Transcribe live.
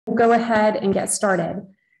We'll go ahead and get started.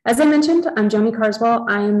 As I mentioned, I'm Joni Carswell.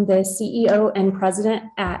 I am the CEO and president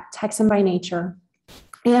at Texan by Nature.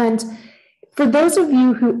 And for those of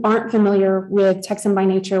you who aren't familiar with Texan by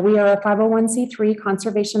Nature, we are a 501c3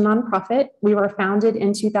 conservation nonprofit. We were founded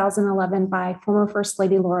in 2011 by former First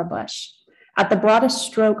Lady Laura Bush. At the broadest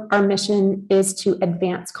stroke, our mission is to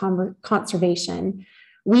advance conservation.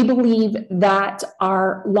 We believe that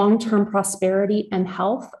our long-term prosperity and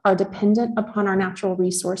health are dependent upon our natural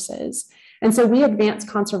resources. And so we advance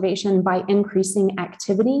conservation by increasing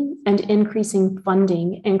activity and increasing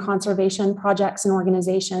funding in conservation projects and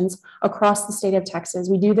organizations across the state of Texas.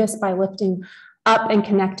 We do this by lifting up and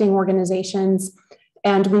connecting organizations,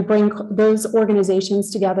 and we bring those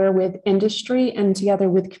organizations together with industry and together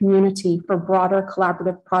with community for broader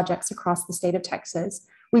collaborative projects across the state of Texas.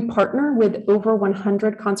 We partner with over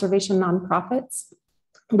 100 conservation nonprofits,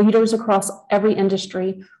 leaders across every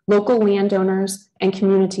industry, local landowners, and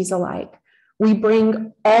communities alike. We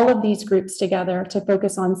bring all of these groups together to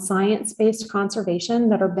focus on science-based conservation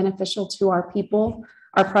that are beneficial to our people,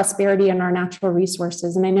 our prosperity, and our natural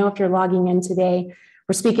resources. And I know if you're logging in today,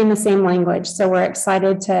 we're speaking the same language, so we're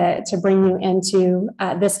excited to bring you into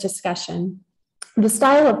this discussion. The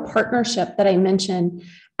style of partnership that I mentioned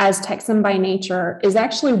as Texan by Nature is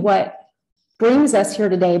actually what brings us here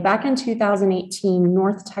today. Back in 2018,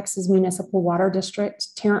 North Texas Municipal Water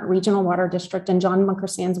District, Tarrant Regional Water District, and John Bunker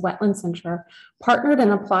Sands Wetland Center partnered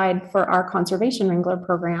and applied for our Conservation Wrangler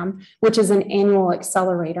program, which is an annual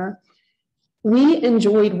accelerator. We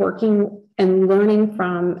enjoyed working and learning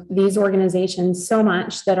from these organizations so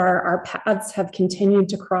much that our paths have continued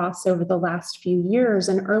to cross over the last few years.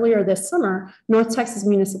 And earlier this summer, North Texas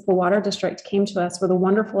Municipal Water District came to us with a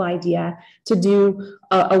wonderful idea to do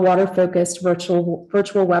a water-focused virtual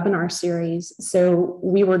webinar series. So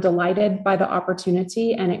we were delighted by the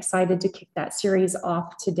opportunity and excited to kick that series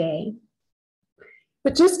off today.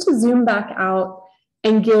 But just to zoom back out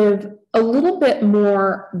and give a little bit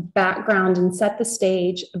more background and set the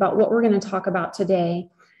stage about what we're going to talk about today.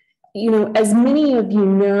 You know, as many of you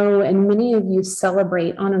know, and many of you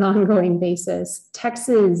celebrate on an ongoing basis,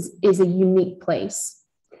 Texas is a unique place.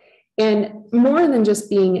 And more than just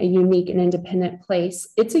being a unique and independent place,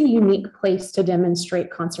 it's a unique place to demonstrate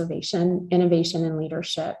conservation, innovation, and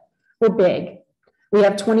leadership. We're big. We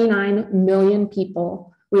have 29 million people.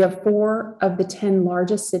 We have 4 of the 10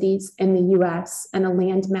 largest cities in the US and a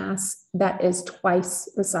land mass that is twice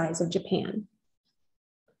the size of Japan.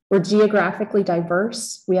 We're geographically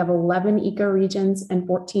diverse. We have 11 ecoregions and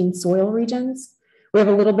 14 soil regions. We have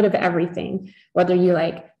a little bit of everything, whether you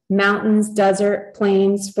like mountains, desert,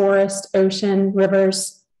 plains, forest, ocean,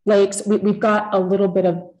 rivers, lakes. We've got a little bit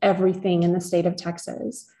of everything in the state of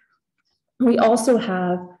Texas. We also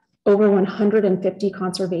have over 150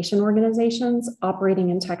 conservation organizations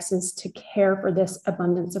operating in Texas to care for this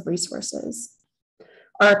abundance of resources.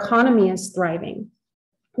 Our economy is thriving.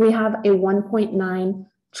 We have a $1.9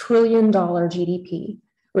 trillion GDP,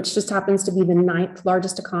 which just happens to be the 9th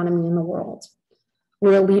largest economy in the world.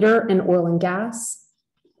 We're a leader in oil and gas,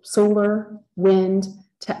 solar, wind,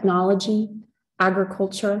 technology,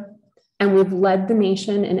 agriculture, and we've led the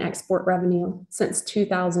nation in export revenue since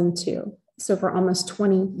 2002. So for almost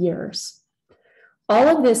 20 years. All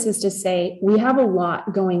of this is to say we have a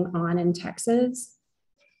lot going on in Texas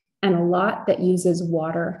and a lot that uses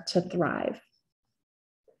water to thrive.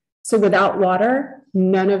 So without water,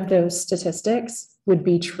 none of those statistics would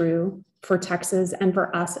be true for Texas and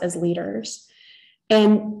for us as leaders.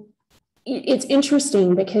 And it's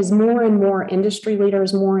interesting because more and more industry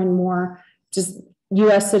leaders, more and more just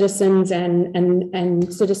US citizens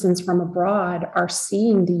and citizens from abroad are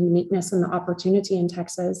seeing the uniqueness and the opportunity in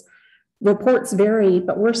Texas. Reports vary,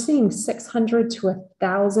 but we're seeing 600 to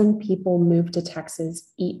 1,000 people move to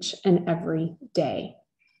Texas each and every day.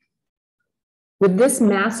 With this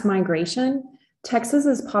mass migration,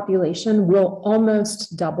 Texas's population will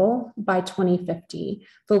almost double by 2050.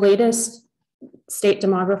 The latest state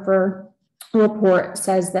demographer report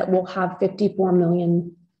says that we'll have 54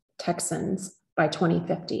 million Texans by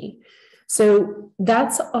 2050. So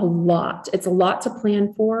that's a lot. It's a lot to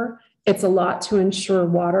plan for. It's a lot to ensure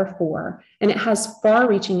water for, and it has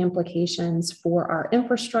far-reaching implications for our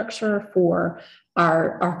infrastructure, for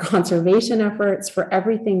our conservation efforts, for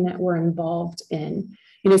everything that we're involved in.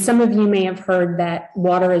 You know, some of you may have heard that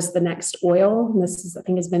water is the next oil. This is, I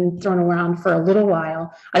think, has been thrown around for a little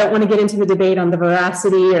while. I don't want to get into the debate on the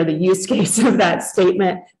veracity or the use case of that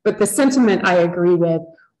statement, but the sentiment I agree with.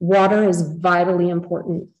 Water is vitally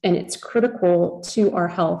important and it's critical to our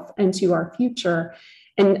health and to our future.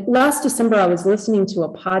 And last December, I was listening to a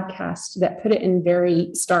podcast that put it in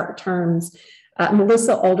very stark terms.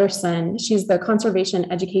 Melissa Alderson. She's the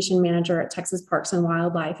Conservation Education Manager at Texas Parks and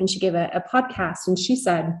Wildlife, and she gave a podcast, and she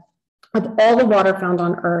said, of all the water found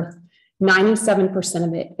on Earth, 97%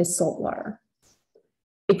 of it is salt water.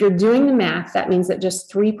 If you're doing the math, that means that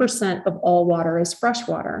just 3% of all water is fresh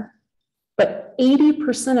water, but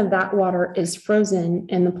 80% of that water is frozen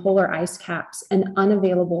in the polar ice caps and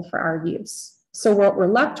unavailable for our use. So what we're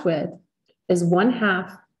left with is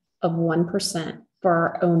 1/2 of 1% for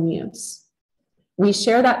our own use. We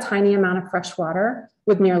share that tiny amount of fresh water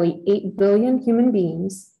with nearly 8 billion human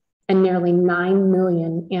beings and nearly 9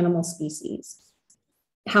 million animal species.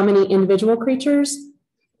 How many individual creatures?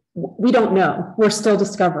 We don't know. We're still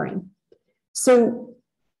discovering. So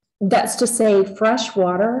that's to say fresh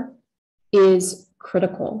water is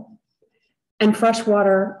critical. And fresh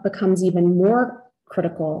water becomes even more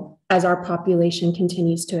critical as our population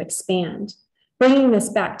continues to expand. Bringing this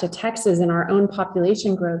back to Texas and our own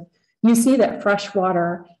population growth, you see that fresh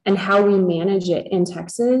water and how we manage it in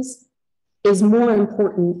Texas is more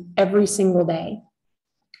important every single day.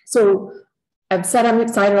 So I've said I'm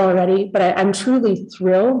excited already, but I'm truly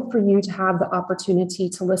thrilled for you to have the opportunity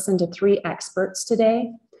to listen to 3 experts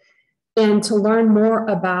today and to learn more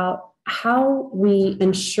about how we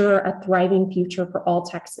ensure a thriving future for all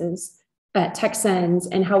Texans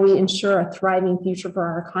and how we ensure a thriving future for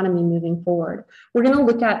our economy moving forward. We're going to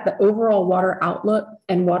look at the overall water outlook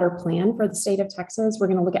and water plan for the state of Texas. We're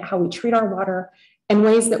going to look at how we treat our water and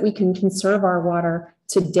ways that we can conserve our water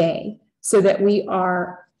today so that we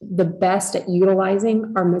are the best at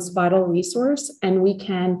utilizing our most vital resource, and we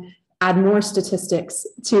can add more statistics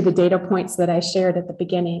to the data points that I shared at the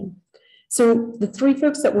beginning. So the 3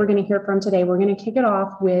 folks that we're going to hear from today, we're going to kick it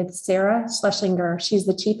off with Sarah Schlessinger. She's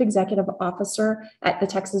the Chief Executive Officer at the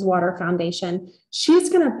Texas Water Foundation. She's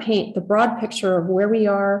going to paint the broad picture of where we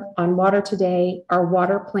are on water today, our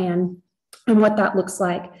water plan, and what that looks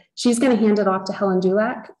like. She's going to hand it off to Helen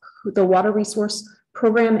Dulac, the Water Resource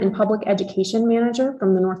Program and Public Education Manager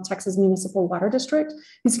from the North Texas Municipal Water District,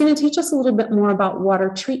 who's going to teach us a little bit more about water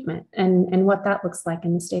treatment and what that looks like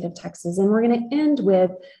in the state of Texas. And we're going to end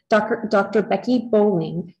with Dr. Becky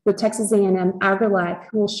Bowling with Texas A&M AgriLife,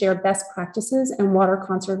 who will share best practices and water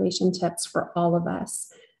conservation tips for all of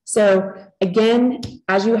us. So again,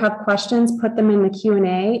 as you have questions, put them in the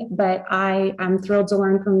Q&A, but I am thrilled to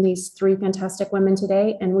learn from these 3 fantastic women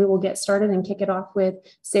today, and we will get started and kick it off with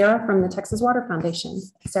Sarah from the Texas Water Foundation.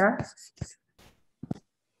 Sarah?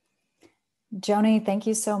 Joni, thank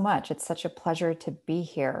you so much. It's such a pleasure to be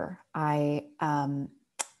here. I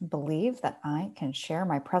believe that I can share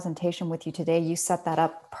my presentation with you today. You set that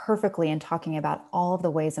up perfectly in talking about all of the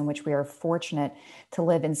ways in which we are fortunate to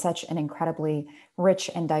live in such an incredibly rich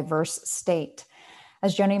and diverse state.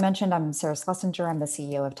 As Joni mentioned, I'm Sarah Schlessinger. I'm the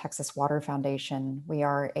CEO of Texas Water Foundation. We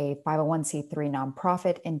are a 501c3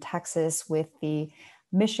 nonprofit in Texas with the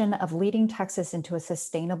mission of leading Texas into a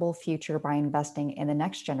sustainable future by investing in the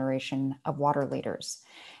next generation of water leaders.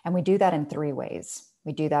 And we do that in 3 ways.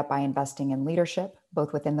 We do that by investing in leadership,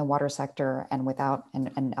 both within the water sector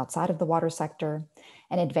and outside of the water sector,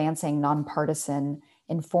 and advancing nonpartisan,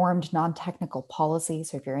 informed, non-technical policy.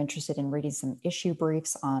 So if you're interested in reading some issue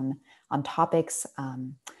briefs on topics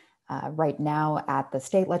right now at the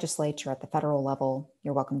state legislature, at the federal level,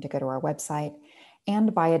 you're welcome to go to our website.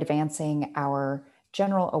 And by advancing our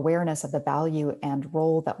general awareness of the value and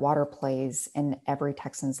role that water plays in every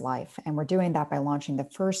Texan's life. And we're doing that by launching the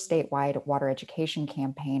first statewide water education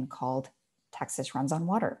campaign called Texas Runs on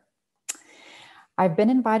Water. I've been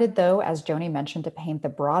invited, though, as Joni mentioned, to paint the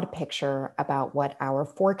broad picture about what our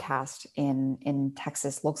forecast in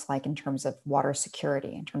Texas looks like in terms of water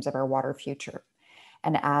security, in terms of our water future.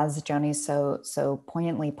 And as Joni so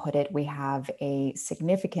poignantly put it, we have a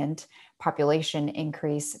significant population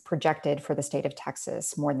increase projected for the state of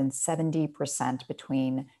Texas, more than 70%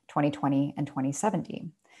 between 2020 and 2070.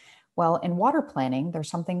 Well, in water planning, there's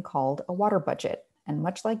something called a water budget. And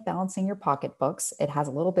much like balancing your pocketbooks, it has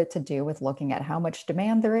a little bit to do with looking at how much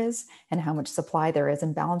demand there is and how much supply there is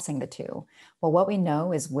and balancing the 2. Well, what we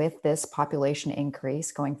know is with this population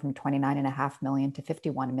increase going from 29.5 million to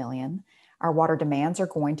 51 million, our water demands are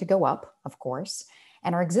going to go up, of course,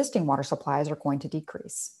 and our existing water supplies are going to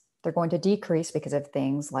decrease. They're going to decrease because of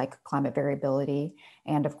things like climate variability,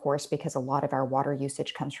 and of course, because a lot of our water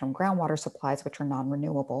usage comes from groundwater supplies, which are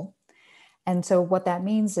non-renewable. And so what that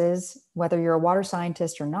means is, whether you're a water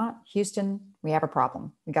scientist or not, Houston, we have a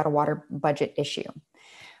problem. We got a water budget issue.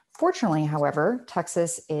 Fortunately, however,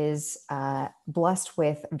 Texas is blessed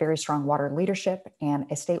with very strong water leadership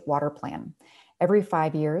and a state water plan. Every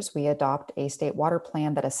 5 years, we adopt a state water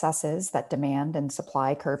plan that assesses that demand and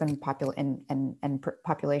supply curve and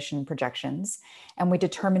population projections, and we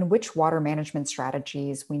determine which water management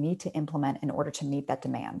strategies we need to implement in order to meet that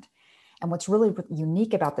demand. And what's really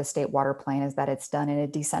unique about the state water plan is that it's done in a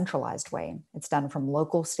decentralized way. It's done from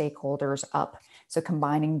local stakeholders up. So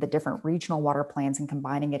combining the different regional water plans and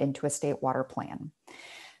combining it into a state water plan.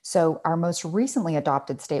 So our most recently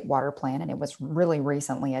adopted state water plan, and it was really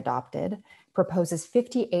recently adopted, proposes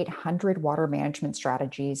 5,800 water management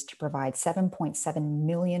strategies to provide 7.7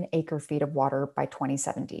 million acre feet of water by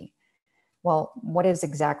 2070. Well, what is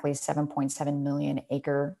exactly 7.7 million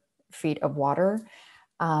acre feet of water?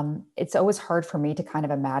 It's always hard for me to kind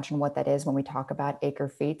of imagine what that is when we talk about acre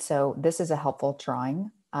feet. So this is a helpful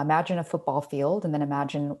drawing. Imagine a football field and then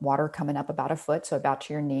imagine water coming up about a foot, so about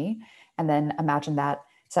to your knee. And then imagine that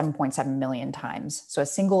 7.7 million times. So a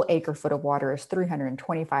single acre foot of water is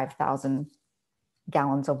 325,000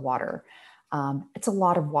 gallons of water. It's a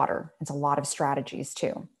lot of water. It's a lot of strategies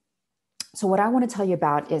too. So what I want to tell you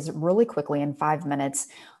about is really quickly in 5 minutes,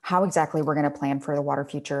 how exactly we're going to plan for the water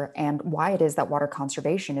future and why it is that water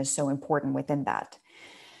conservation is so important within that.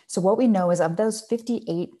 So what we know is of those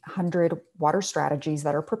 5,800 water strategies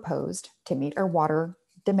that are proposed to meet our water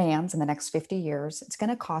demands in the next 50 years, it's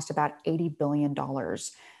going to cost about $80 billion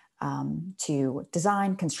to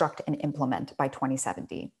design, construct, and implement by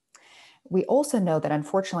 2070. We also know that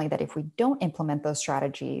unfortunately that if we don't implement those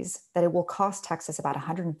strategies, that it will cost Texas about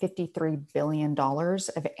 $153 billion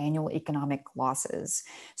of annual economic losses.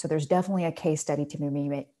 So there's definitely a case study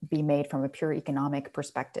to be made from a pure economic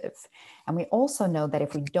perspective. And we also know that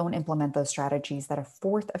if we don't implement those strategies, that a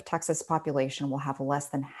fourth of Texas population will have less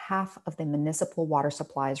than half of the municipal water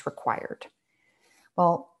supplies required.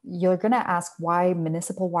 Well, you're going to ask why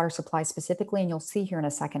municipal water supplies specifically, and you'll see here in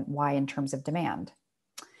a second why in terms of demand.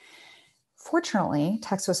 Fortunately,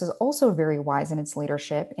 Texas is also very wise in its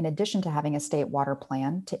leadership, in addition to having a state water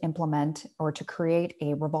plan, to implement or to create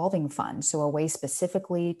a revolving fund. So a way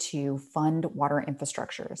specifically to fund water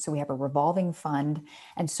infrastructure. So we have a revolving fund,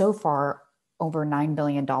 and so far over $9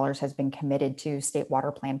 billion has been committed to state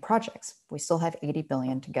water plan projects. We still have $80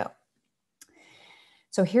 billion to go.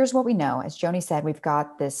 So here's what we know. As Joni said, we've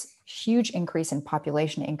got this huge increase in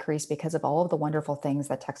population increase because of all of the wonderful things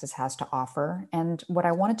that Texas has to offer. And what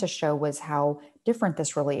I wanted to show was how different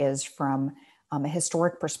this really is from a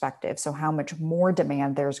historic perspective. So how much more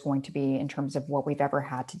demand there's going to be in terms of what we've ever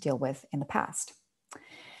had to deal with in the past.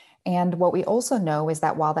 And what we also know is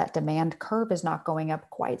that while that demand curve is not going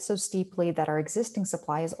up quite so steeply, that our existing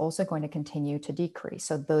supply is also going to continue to decrease.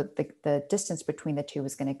 So the distance between the two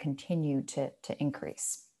is going to continue to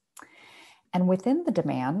increase. And within the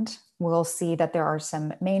demand, we'll see that there are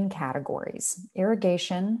some main categories.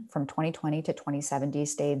 Irrigation from 2020 to 2070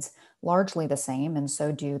 stays largely the same, and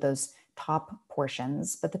so do those top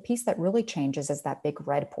portions. But the piece that really changes is that big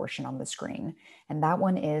red portion on the screen, and that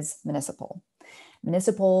one is municipal.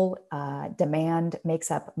 Municipal demand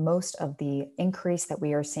makes up most of the increase that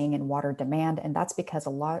we are seeing in water demand, and that's because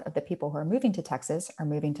a lot of the people who are moving to Texas are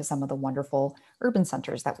moving to some of the wonderful urban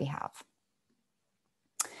centers that we have.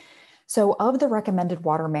 So of the recommended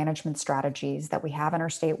water management strategies that we have in our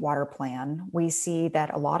state water plan, we see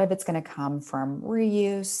that a lot of it's going to come from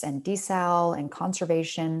reuse and desal and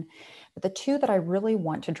conservation. But the two that I really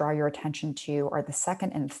want to draw your attention to are the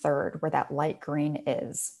second and third, where that light green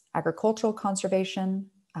is. Agricultural conservation.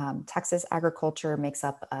 Texas agriculture makes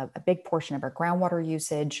up a big portion of our groundwater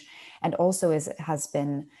usage, and also has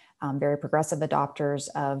been very progressive adopters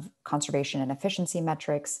of conservation and efficiency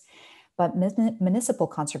metrics. But municipal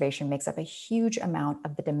conservation makes up a huge amount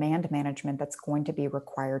of the demand management that's going to be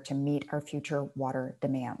required to meet our future water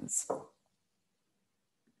demands.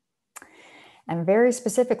 And very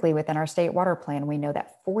specifically within our state water plan, we know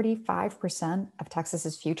that 45% of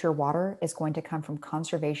Texas's future water is going to come from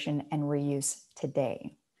conservation and reuse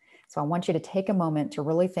today. So I want you to take a moment to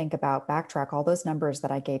really think about, backtrack all those numbers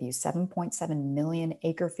that I gave you, 7.7 million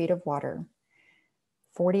acre feet of water.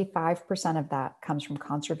 45% of that comes from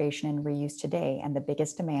conservation and reuse today, and the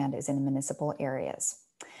biggest demand is in municipal areas.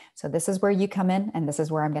 So this is where you come in, and this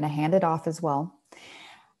is where I'm going to hand it off as well.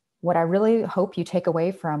 What I really hope you take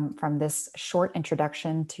away from this short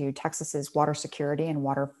introduction to Texas's water security and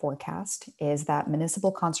water forecast is that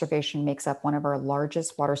municipal conservation makes up one of our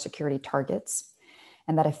largest water security targets,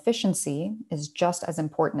 and that efficiency is just as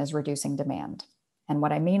important as reducing demand. And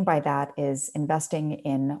what I mean by that is investing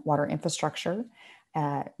in water infrastructure,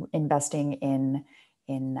 investing in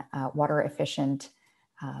water efficient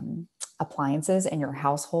appliances in your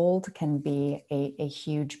household can be a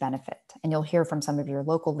huge benefit. And you'll hear from some of your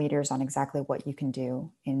local leaders on exactly what you can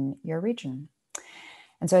do in your region.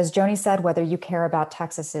 And so as Joni said, whether you care about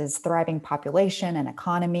Texas's thriving population and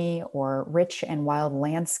economy or rich and wild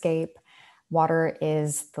landscape, water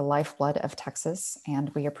is the lifeblood of Texas,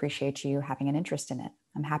 and we appreciate you having an interest in it.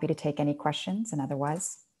 I'm happy to take any questions, and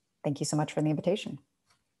otherwise, thank you so much for the invitation.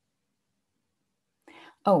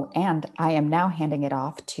 Oh, and I am now handing it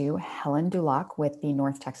off to Helen Dulac with the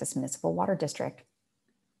North Texas Municipal Water District.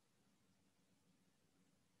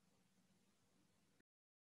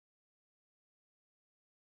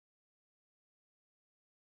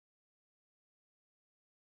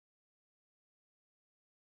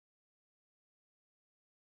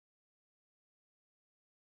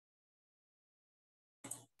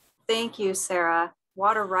 Thank you, Sarah.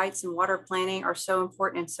 Water rights and water planning are so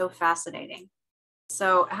important and so fascinating.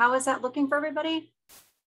 So how is that looking for everybody?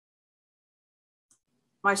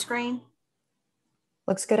 My screen?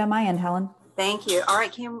 Looks good on my end, Helen. Thank you. All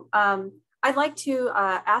right, Kim, I'd like to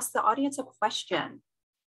ask the audience a question.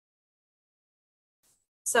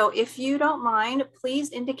 So if you don't mind,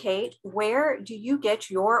 please indicate, where do you get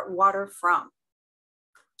your water from?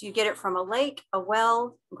 Do you get it from a lake, a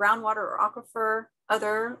well, groundwater or aquifer,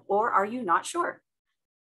 other, or are you not sure?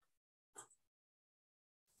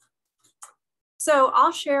 So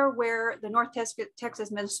I'll share where the North Texas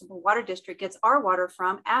Municipal Water District gets our water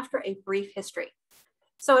from after a brief history.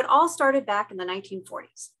 So it all started back in the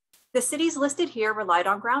 1940s. The cities listed here relied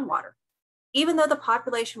on groundwater. Even though the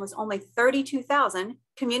population was only 32,000,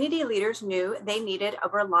 community leaders knew they needed a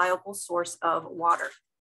reliable source of water.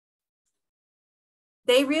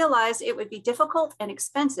 They realized it would be difficult and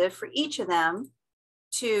expensive for each of them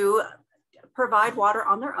to provide water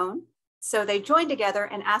on their own. So they joined together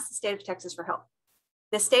and asked the state of Texas for help.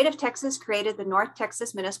 The state of Texas created the North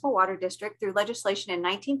Texas Municipal Water District through legislation in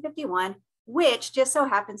 1951, which just so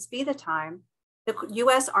happens to be the time the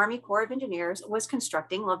U.S. Army Corps of Engineers was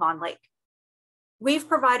constructing Lavon Lake. We've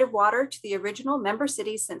provided water to the original member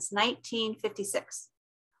cities since 1956.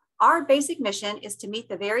 Our basic mission is to meet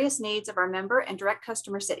the various needs of our member and direct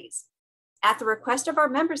customer cities. At the request of our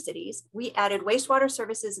member cities, we added wastewater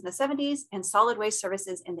services in the 70s and solid waste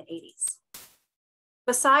services in the 80s.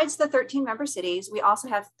 Besides the 13 member cities, we also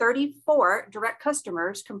have 34 direct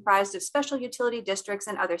customers comprised of special utility districts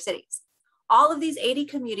and other cities. All of these 80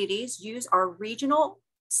 communities use our regional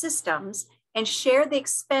systems and share the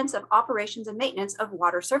expense of operations and maintenance of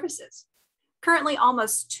water services. Currently,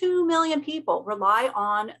 almost 2 million people rely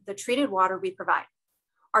on the treated water we provide.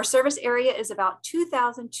 Our service area is about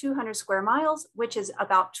 2,200 square miles, which is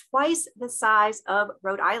about twice the size of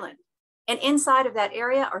Rhode Island. And inside of that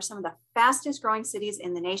area are some of the fastest growing cities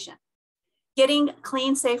in the nation. Getting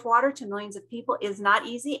clean, safe water to millions of people is not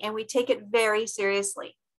easy, and we take it very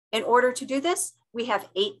seriously. In order to do this, we have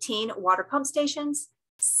 18 water pump stations,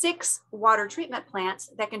 6 water treatment plants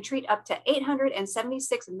that can treat up to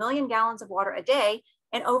 876 million gallons of water a day,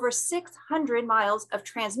 and over 600 miles of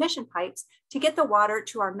transmission pipes to get the water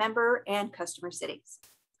to our member and customer cities.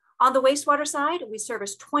 On the wastewater side, we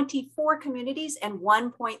service 24 communities and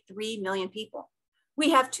 1.3 million people.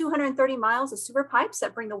 We have 230 miles of sewer pipes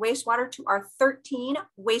that bring the wastewater to our 13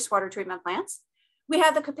 wastewater treatment plants. We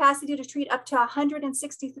have the capacity to treat up to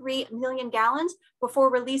 163 million gallons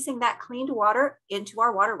before releasing that cleaned water into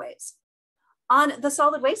our waterways. On the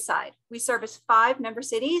solid waste side, we service 5 member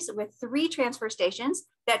cities with 3 transfer stations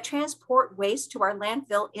that transport waste to our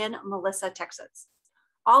landfill in Melissa, Texas.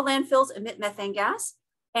 All landfills emit methane gas,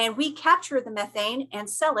 and we capture the methane and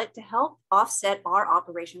sell it to help offset our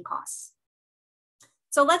operation costs.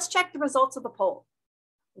 So let's check the results of the poll.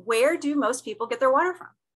 Where do most people get their water from?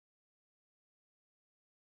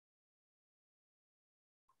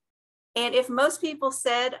 And if most people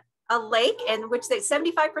said a lake, and which they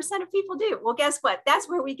 75% of people do, well, guess what? That's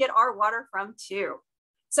where we get our water from too.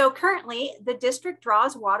 So currently the district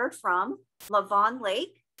draws water from Lavon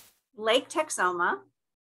Lake, Lake Texoma,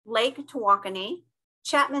 Lake Tawakoni,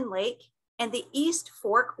 Chapman Lake, and the East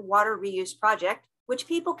Fork Water Reuse Project, which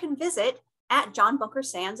people can visit at John Bunker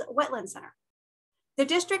Sands Wetland Center. The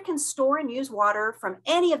district can store and use water from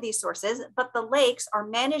any of these sources, but the lakes are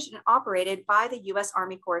managed and operated by the U.S.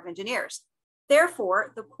 Army Corps of Engineers.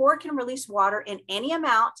 Therefore, the Corps can release water in any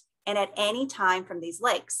amount and at any time from these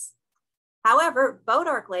lakes. However,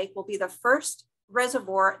 Bodark Lake will be the first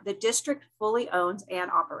reservoir the district fully owns and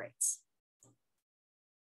operates.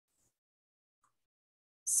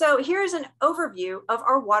 So here's an overview of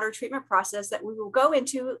our water treatment process that we will go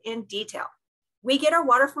into in detail. We get our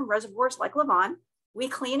water from reservoirs like Lavon. We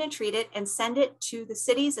clean and treat it and send it to the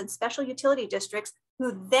cities and special utility districts,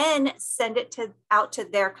 who then send it out to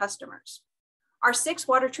their customers. Our 6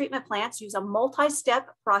 water treatment plants use a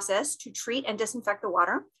multi-step process to treat and disinfect the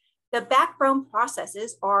water. The backbone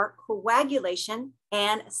processes are coagulation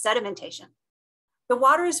and sedimentation. The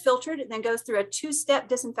water is filtered and then goes through a two-step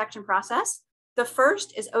disinfection process. The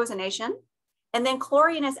first is ozonation, and then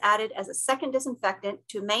chlorine is added as a second disinfectant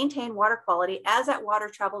to maintain water quality as that water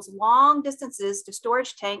travels long distances to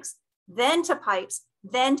storage tanks, then to pipes,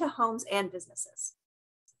 then to homes and businesses.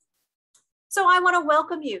 So I want to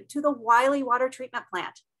welcome you to the Wiley Water Treatment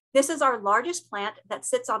Plant. This is our largest plant that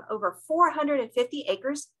sits on over 450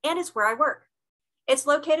 acres and is where I work. It's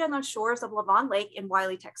located on the shores of Lavon Lake in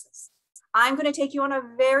Wiley, Texas. I'm going to take you on a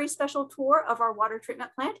very special tour of our water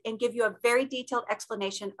treatment plant and give you a very detailed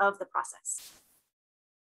explanation of the process.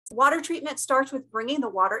 Water treatment starts with bringing the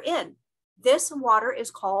water in. This water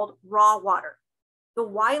is called raw water. The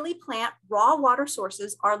Wiley plant raw water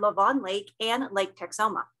sources are Lavon Lake and Lake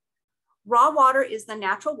Texoma. Raw water is the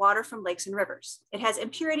natural water from lakes and rivers. It has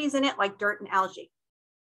impurities in it like dirt and algae.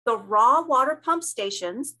 The raw water pump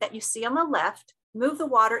stations that you see on the left move the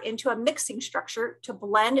water into a mixing structure to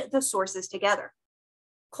blend the sources together.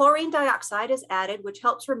 Chlorine dioxide is added, which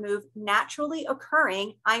helps remove naturally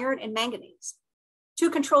occurring iron and manganese.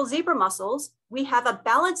 To control zebra mussels, we have a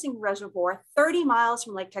balancing reservoir 30 miles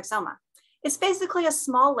from Lake Texoma. It's basically a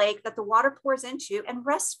small lake that the water pours into and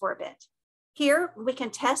rests for a bit. Here, we can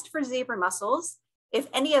test for zebra mussels if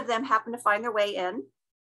any of them happen to find their way in.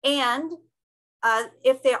 And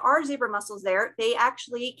if there are zebra mussels there, they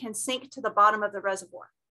actually can sink to the bottom of the reservoir.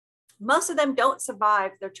 Most of them don't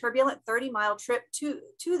survive their turbulent 30-mile trip to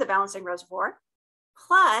the balancing reservoir.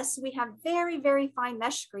 Plus, we have very, very fine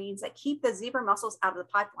mesh screens that keep the zebra mussels out of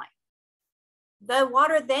the pipeline. The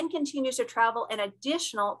water then continues to travel an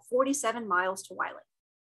additional 47 miles to Wiley.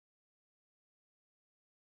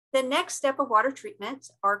 The next step of water treatment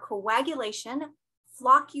are coagulation,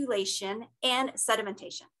 flocculation, and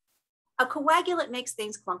sedimentation. A coagulant makes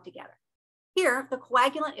things clump together. Here, the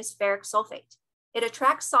coagulant is ferric sulfate. It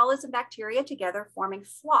attracts solids and bacteria together, forming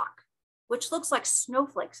floc, which looks like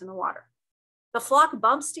snowflakes in the water. The floc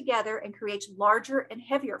bumps together and creates larger and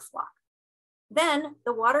heavier floc. Then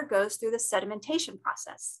the water goes through the sedimentation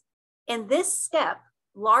process. In this step,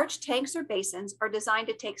 large tanks or basins are designed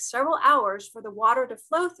to take several hours for the water to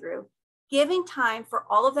flow through, giving time for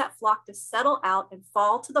all of that floc to settle out and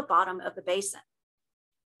fall to the bottom of the basin.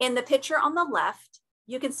 In the picture on the left,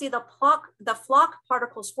 you can see the floc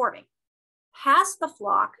particles forming. Past the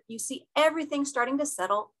floc, you see everything starting to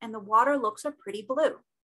settle and the water looks a pretty blue.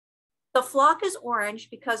 The floc is orange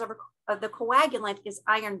because of the coagulant is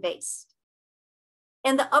iron-based.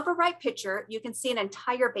 In the upper right picture, you can see an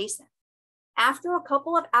entire basin. After a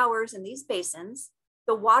couple of hours in these basins,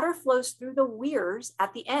 the water flows through the weirs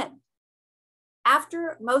at the end.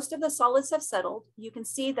 After most of the solids have settled, you can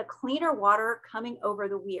see the cleaner water coming over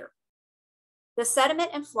the weir. The sediment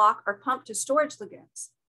and floc are pumped to storage lagoons.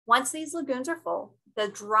 Once these lagoons are full, the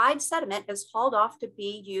dried sediment is hauled off to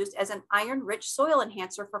be used as an iron-rich soil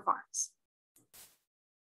enhancer for farms.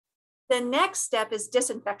 The next step is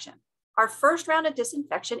disinfection. Our first round of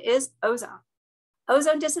disinfection is ozone.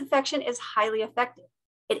 Ozone disinfection is highly effective.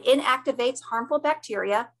 It inactivates harmful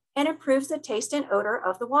bacteria and improves the taste and odor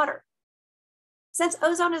of the water. Since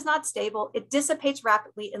ozone is not stable, it dissipates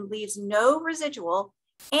rapidly and leaves no residual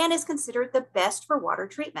and is considered the best for water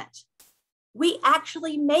treatment. We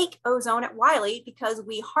actually make ozone at Wiley because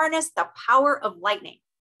we harness the power of lightning.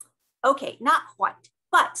 Okay, not quite,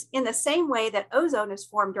 but in the same way that ozone is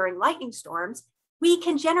formed during lightning storms, we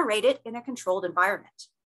can generate it in a controlled environment.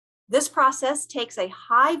 This process takes a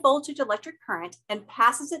high voltage electric current and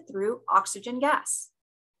passes it through oxygen gas.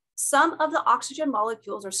 Some of the oxygen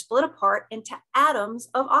molecules are split apart into atoms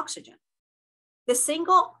of oxygen. The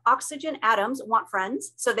single oxygen atoms want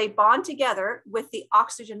friends, so they bond together with the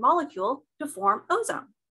oxygen molecule to form ozone.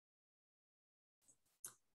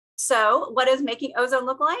 So what does making ozone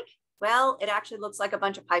look like? Well, it actually looks like a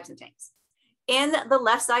bunch of pipes and tanks. In the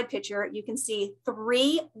left side picture, you can see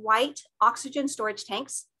 3 white oxygen storage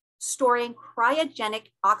tanks storing cryogenic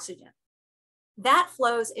oxygen. That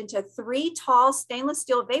flows into 3 tall stainless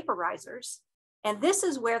steel vaporizers, and this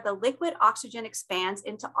is where the liquid oxygen expands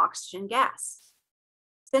into oxygen gas.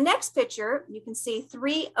 The next picture, you can see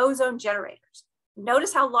 3 ozone generators.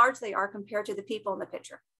 Notice how large they are compared to the people in the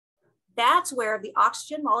picture. That's where the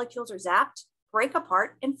oxygen molecules are zapped, break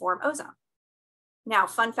apart, and form ozone. Now,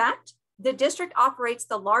 fun fact, the district operates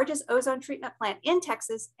the largest ozone treatment plant in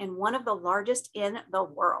Texas and one of the largest in the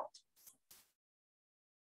world.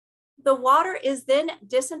 The water is then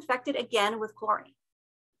disinfected again with chlorine.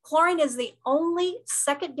 Chlorine is the only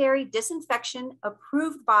secondary disinfection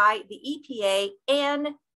approved by the EPA and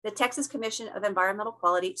the Texas Commission of Environmental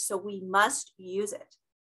Quality, so we must use it.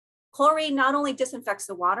 Chlorine not only disinfects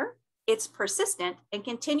the water, It's persistent and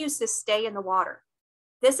continues to stay in the water.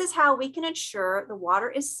 This is how we can ensure the water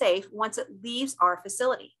is safe once it leaves our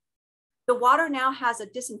facility. The water now has a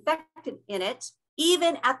disinfectant in it,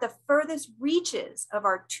 even at the furthest reaches of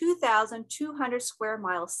our 2,200 square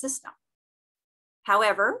mile system.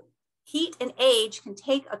 However, heat and age can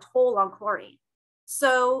take a toll on chlorine.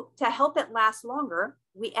 So to help it last longer,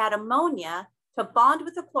 we add ammonia to bond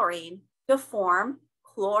with the chlorine to form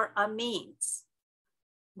chloramines.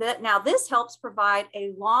 Now this helps provide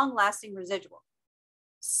a long-lasting residual.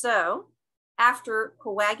 So after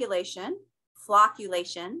coagulation,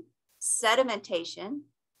 flocculation, sedimentation,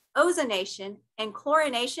 ozonation, and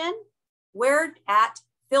chlorination, we're at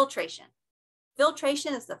filtration.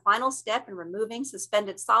 Filtration is the final step in removing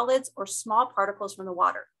suspended solids or small particles from the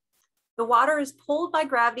water. The water is pulled by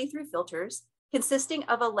gravity through filters consisting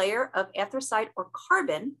of a layer of anthracite or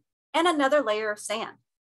carbon and another layer of sand.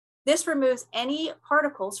 This removes any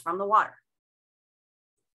particles from the water.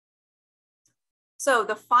 So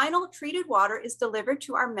the final treated water is delivered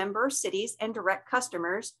to our member cities and direct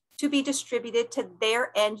customers to be distributed to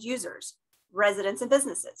their end users, residents and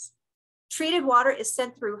businesses. Treated water is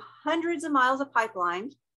sent through hundreds of miles of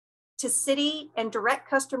pipeline to city and direct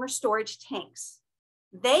customer storage tanks.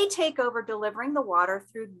 They take over delivering the water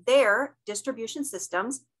through their distribution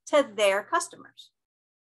systems to their customers.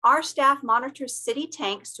 Our staff monitors city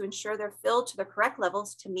tanks to ensure they're filled to the correct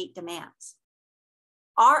levels to meet demands.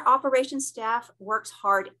 Our operations staff works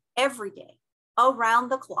hard every day, around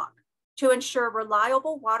the clock, to ensure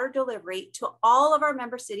reliable water delivery to all of our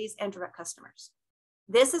member cities and direct customers.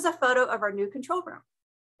 This is a photo of our new control room.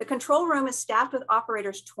 The control room is staffed with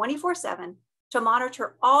operators 24/7 to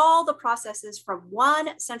monitor all the processes from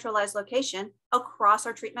one centralized location across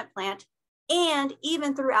our treatment plant and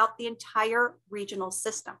even throughout the entire regional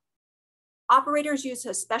system. Operators use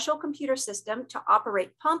a special computer system to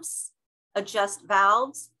operate pumps, adjust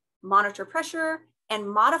valves, monitor pressure,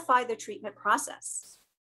 and modify the treatment process.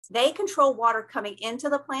 They control water coming into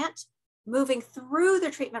the plant, moving through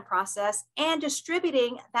the treatment process, and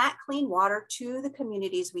distributing that clean water to the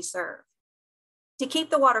communities we serve. To keep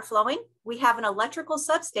the water flowing, we have an electrical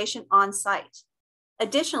substation on site.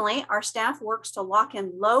 Additionally, our staff works to lock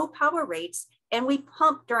in low power rates, and we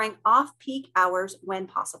pump during off-peak hours when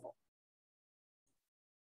possible.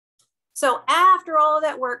 So after all of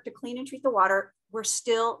that work to clean and treat the water, we're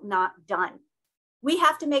still not done. We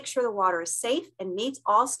have to make sure the water is safe and meets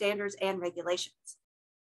all standards and regulations.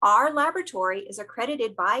 Our laboratory is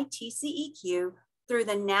accredited by TCEQ through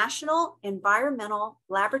the National Environmental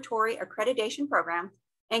Laboratory Accreditation Program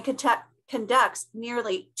and conducts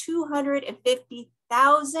nearly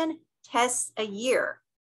 250,000 tests a year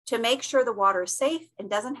to make sure the water is safe and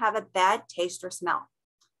doesn't have a bad taste or smell.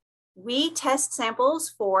 We test samples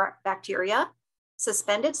for bacteria,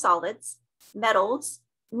 suspended solids, metals,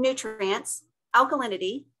 nutrients,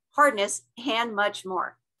 alkalinity, hardness, and much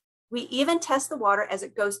more. We even test the water as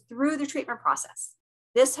it goes through the treatment process.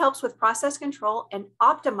 This helps with process control and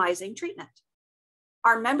optimizing treatment.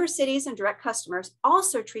 Our member cities and direct customers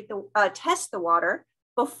also test the water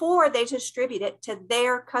before they distribute it to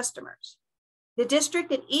their customers. The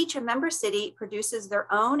district in each member city produces their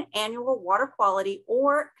own annual water quality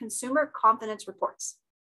or consumer confidence reports.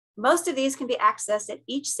 Most of these can be accessed at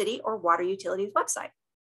each city or water utility's website.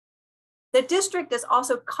 The district is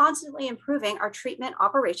also constantly improving our treatment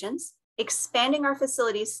operations, expanding our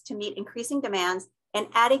facilities to meet increasing demands, and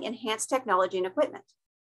adding enhanced technology and equipment.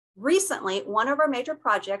 Recently, one of our major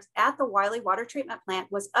projects at the Wiley Water Treatment Plant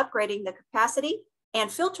was upgrading the capacity and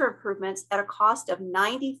filter improvements at a cost of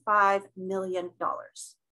 $95 million.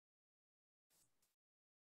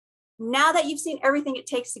 Now that you've seen everything it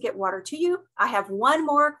takes to get water to you, I have one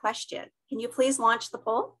more question. Can you please launch the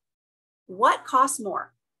poll? What costs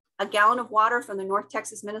more? A gallon of water from the North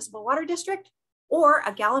Texas Municipal Water District or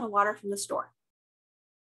a gallon of water from the store?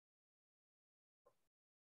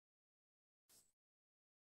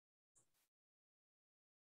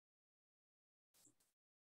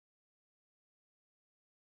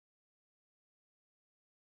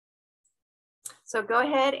 So go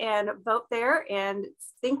ahead and vote there and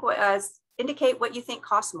think indicate what you think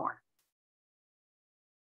costs more.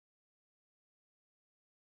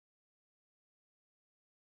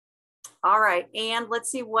 All right, and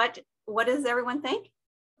let's see what does everyone think?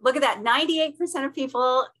 Look at that, 98% of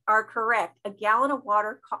people are correct. A gallon of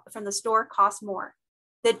water from the store costs more.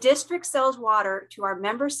 The district sells water to our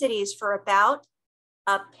member cities for about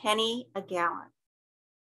a penny a gallon.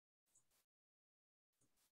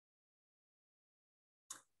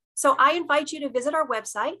 So I invite you to visit our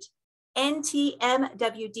website,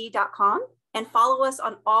 NTMWD.com, and follow us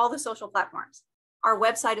on all the social platforms. Our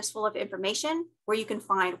website is full of information where you can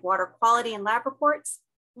find water quality and lab reports,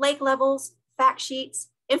 lake levels, fact sheets,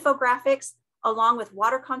 infographics, along with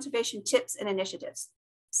water conservation tips and initiatives.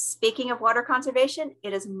 Speaking of water conservation,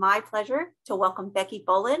 it is my pleasure to welcome Becky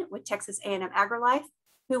with Texas A&M AgriLife,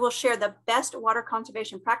 who will share the best water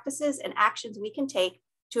conservation practices and actions we can take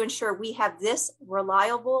to ensure we have this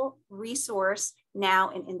reliable resource now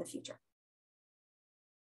and in the future.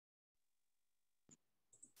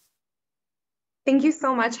 Thank you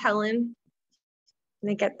so much, Helen. I'm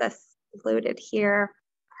gonna get this loaded here.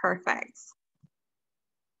 Perfect.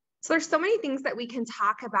 So there's so many things that we can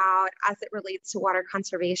talk about as it relates to water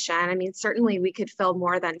conservation. I mean, certainly we could fill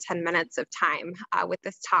more than 10 minutes of time with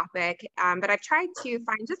this topic, but I've tried to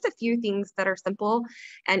find just a few things that are simple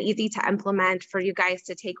and easy to implement for you guys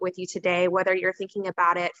to take with you today, whether you're thinking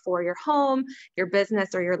about it for your home, your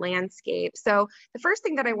business, or your landscape. So the first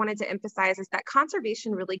thing that I wanted to emphasize is that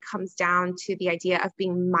conservation really comes down to the idea of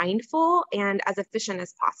being mindful and as efficient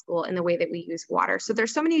as possible in the way that we use water. So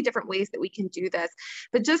there's so many different ways that we can do this,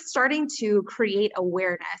 but just starting to create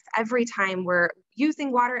awareness every time we're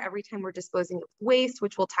using water, every time we're disposing of waste,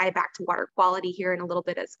 which will tie back to water quality here in a little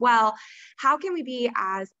bit as well. How can we be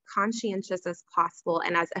as conscientious as possible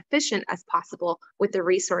and as efficient as possible with the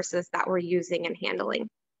resources that we're using and handling?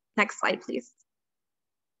 Next slide, please.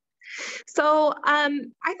 So I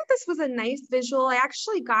thought this was a nice visual. I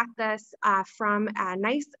actually got this from a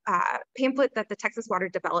nice pamphlet that the Texas Water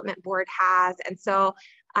Development Board has. And so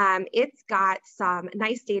it's got some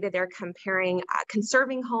nice data there comparing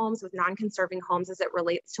conserving homes with non-conserving homes as it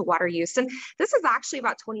relates to water use. And this is actually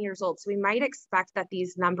about 20 years old. So we might expect that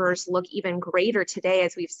these numbers look even greater today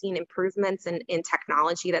as we've seen improvements in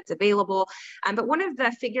technology that's available. But one of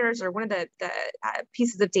the figures or one of the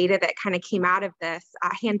pieces of data that kind of came out of this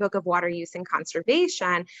handbook of water use and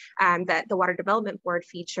conservation that the Water Development Board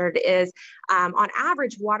featured is on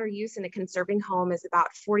average, water use in a conserving home is about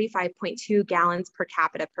 45.2 gallons per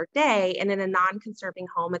capita per day, and in a non-conserving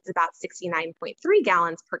home, it's about 69.3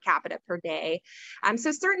 gallons per capita per day.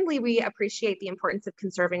 So certainly we appreciate the importance of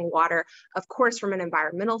conserving water. Of course, from an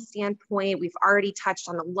environmental standpoint, we've already touched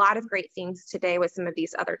on a lot of great things today with some of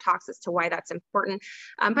these other talks as to why that's important.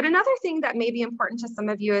 But another thing that may be important to some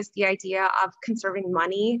of you is the idea of conserving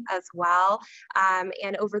money as well,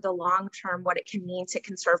 and over the long term, what it can mean to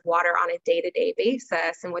conserve water on a day-to-day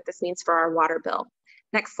basis and what this means for our water bill.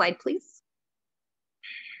 Next slide, please.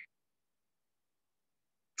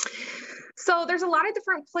 So there's a lot of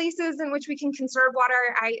different places in which we can conserve water.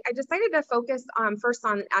 I decided to focus first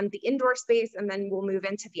on the indoor space, and then we'll move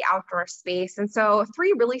into the outdoor space. And so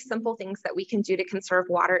 3 really simple things that we can do to conserve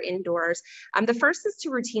water indoors. The first is to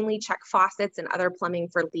routinely check faucets and other plumbing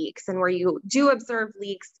for leaks. And where you do observe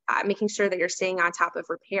leaks, making sure that you're staying on top of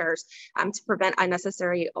repairs to prevent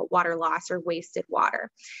unnecessary water loss or wasted water.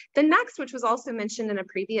 The next, which was also mentioned in a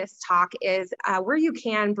previous talk, is where you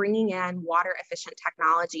can bringing in water efficient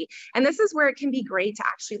technology. And this is where it can be great to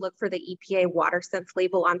actually look for the EPA WaterSense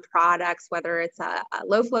label on products, whether it's a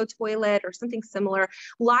low flow toilet or something similar.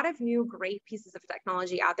 A lot of new great pieces of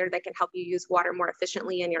technology out there that can help you use water more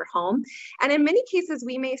efficiently in your home. And in many cases,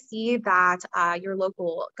 we may see that your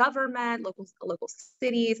local government, local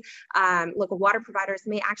cities, local water providers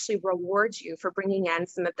may actually reward you for bringing in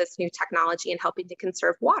some of this new technology and helping to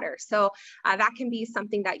conserve water. So that can be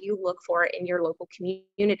something that you look for in your local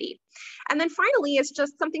community. And then finally, it's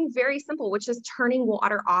just something very simple, which is turning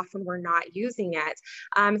water off when we're not using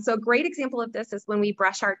it. So a great example of this is when we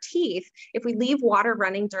brush our teeth. If we leave water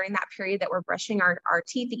running during that period that we're brushing our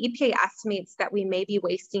teeth, the EPA estimates that we may be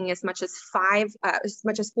wasting as much as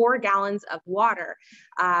 4 gallons of water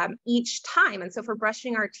each time. And so for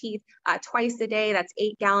brushing our teeth twice a day, that's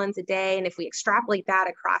 8 gallons a day. And if we extrapolate that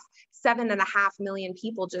across 7.5 million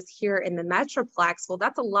people just here in the Metroplex, well,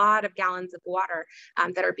 that's a lot of gallons of water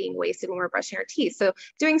that are being wasted when we're brushing our teeth. So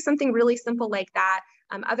doing something really simple like that.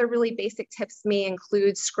 Other really basic tips may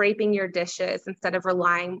include scraping your dishes instead of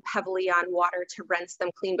relying heavily on water to rinse them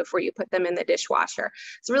clean before you put them in the dishwasher.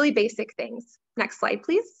 It's really basic things. Next slide,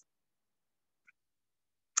 please.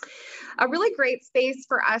 A really great space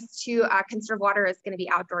for us to conserve water is going to be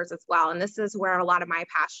outdoors as well. And this is where a lot of my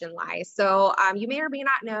passion lies. So you may or may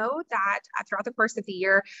not know that throughout the course of the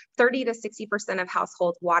year, 30 to 60% of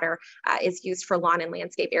household water is used for lawn and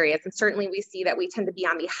landscape areas. And certainly we see that we tend to be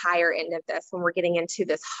on the higher end of this when we're getting into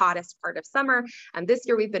this hottest part of summer. This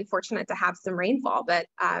year we've been fortunate to have some rainfall, but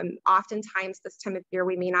oftentimes this time of year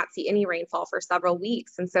we may not see any rainfall for several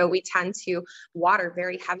weeks. And so we tend to water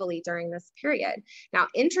very heavily during this period. Now,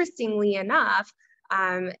 interestingly enough,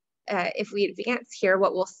 if we advance here,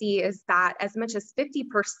 what we'll see is that as much as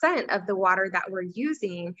 50% of the water that we're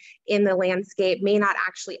using in the landscape may not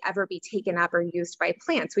actually ever be taken up or used by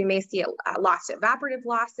plants. We may see lots of evaporative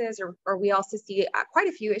losses, or we also see quite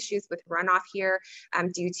a few issues with runoff here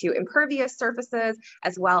due to impervious surfaces,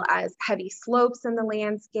 as well as heavy slopes in the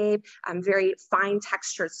landscape, very fine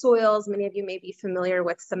textured soils. Many of you may be familiar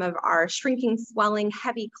with some of our shrinking, swelling,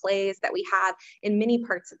 heavy clays that we have in many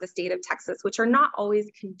parts of the state of Texas, which are not always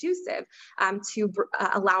conducive to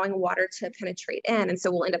allowing water to penetrate in. And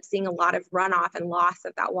so we'll end up seeing a lot of runoff and loss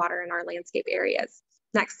of that water in our landscape areas.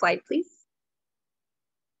 Next slide, please.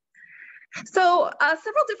 So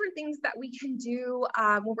several different things that we can do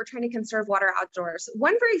when we're trying to conserve water outdoors.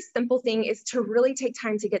 One very simple thing is to really take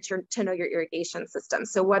time to get to know your irrigation system.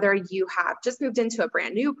 So whether you have just moved into a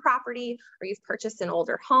brand new property or you've purchased an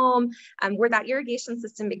older home, where that irrigation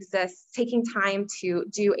system exists, taking time to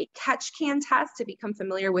do a catch can test to become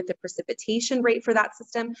familiar with the precipitation rate for that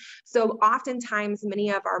system. So oftentimes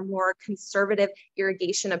many of our more conservative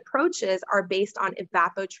irrigation approaches are based on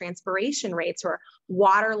evapotranspiration rates, or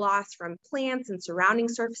water loss from plants and surrounding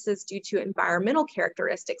surfaces due to environmental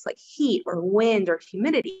characteristics like heat or wind or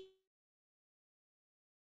humidity.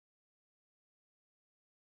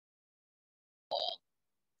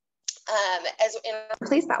 As in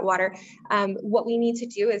replace that water, what we need to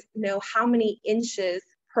do is know how many inches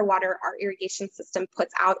per water our irrigation system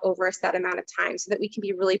puts out over a set amount of time, so that we can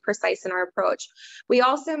be really precise in our approach. We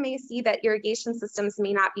also may see that irrigation systems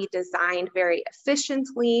may not be designed very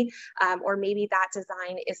efficiently, or maybe that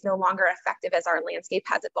design is no longer effective as our landscape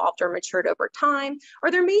has evolved or matured over time. Or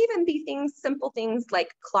there may even be simple things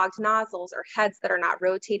like clogged nozzles or heads that are not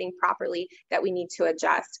rotating properly that we need to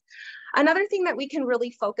adjust. Another thing that we can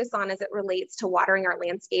really focus on as it relates to watering our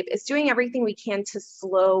landscape is doing everything we can to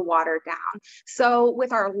slow water down. So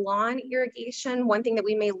with our lawn irrigation, one thing that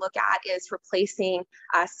we may look at is replacing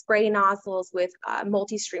spray nozzles with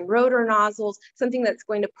multi-stream rotor nozzles, something that's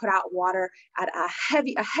going to put out water at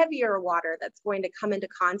a heavier water that's going to come into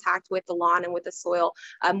contact with the lawn and with the soil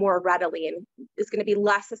more readily, and is going to be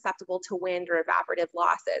less susceptible to wind or evaporative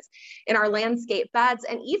losses. In our landscape beds,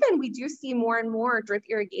 and even we do see more and more drip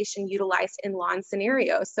irrigation utilized in lawn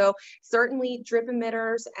scenarios. So certainly drip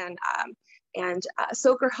emitters and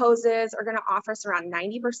soaker hoses are going to offer us around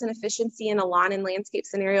 90% efficiency in a lawn and landscape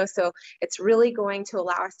scenario. So it's really going to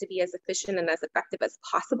allow us to be as efficient and as effective as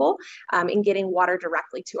possible in getting water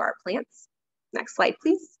directly to our plants. Next slide,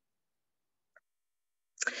 please.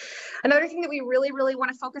 Another thing that we really, really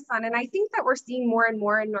want to focus on, and I think that we're seeing more and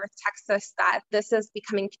more in North Texas that this is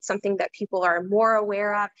becoming something that people are more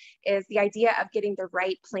aware of, is the idea of getting the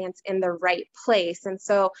right plants in the right place. And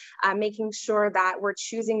so making sure that we're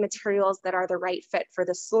choosing materials that are the right fit for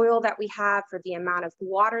the soil that we have, for the amount of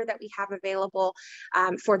water that we have available,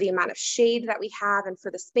 for the amount of shade that we have, and for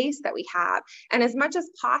the space that we have. And as much as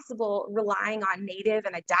possible, relying on native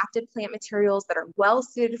and adapted plant materials that are well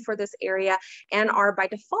suited for this area and are by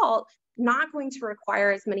default not going to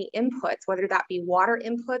require as many inputs, whether that be water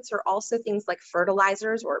inputs or also things like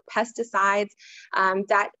fertilizers or pesticides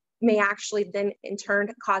that may actually then in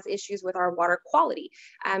turn cause issues with our water quality.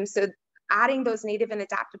 So adding those native and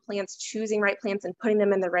adapted plants, choosing right plants and putting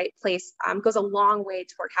them in the right place goes a long way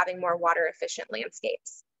toward having more water efficient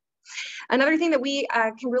landscapes. Another thing that we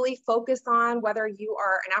can really focus on, whether you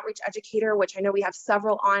are an outreach educator, which I know we have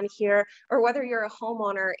several on here, or whether you're a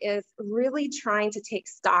homeowner, is really trying to take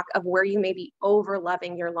stock of where you may be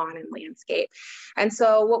over-loving your lawn and landscape. And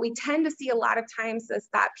so what we tend to see a lot of times is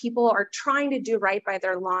that people are trying to do right by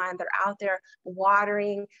their lawn. They're out there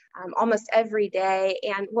watering almost every day.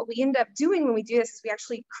 And what we end up doing when we do this is we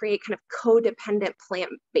actually create kind of codependent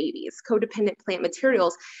plant babies, codependent plant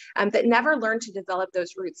materials that never learn to develop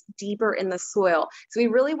those roots deeper in the soil. So we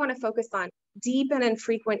really want to focus on deep and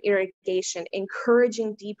infrequent irrigation,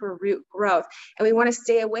 encouraging deeper root growth. And we want to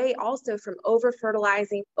stay away also from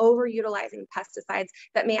over-fertilizing, over-utilizing pesticides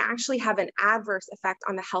that may actually have an adverse effect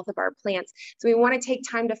on the health of our plants. So we want to take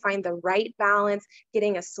time to find the right balance,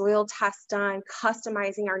 getting a soil test done,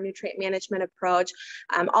 customizing our nutrient management approach.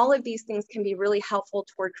 All of these things can be really helpful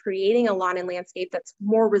toward creating a lawn and landscape that's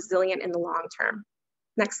more resilient in the long term.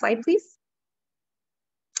 Next slide, please.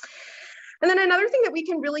 And then another thing that we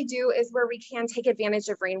can really do is where we can take advantage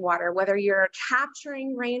of rainwater, whether you're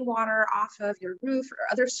capturing rainwater off of your roof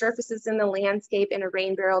or other surfaces in the landscape in a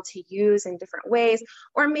rain barrel to use in different ways,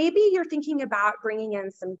 or maybe you're thinking about bringing in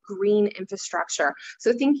some green infrastructure.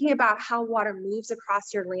 So thinking about how water moves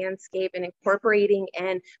across your landscape and incorporating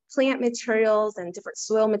in plant materials and different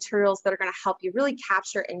soil materials that are going to help you really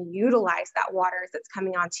capture and utilize that water as it's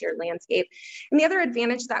coming onto your landscape. And the other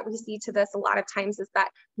advantage that we see to this a lot of times is that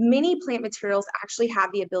many plant materials actually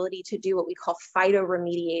have the ability to do what we call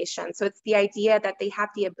phytoremediation. So it's the idea that they have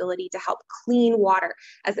the ability to help clean water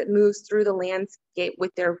as it moves through the landscape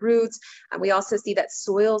with their roots. We also see that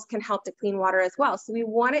soils can help to clean water as well. So we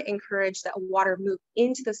want to encourage that water move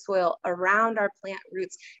into the soil around our plant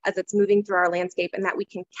roots as it's moving through our landscape, and that we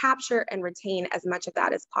can capture and retain as much of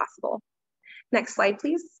that as possible. Next slide,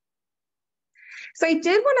 please. So I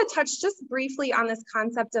did want to touch just briefly on this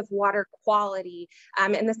concept of water quality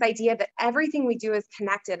and this idea that everything we do is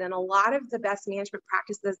connected, and a lot of the best management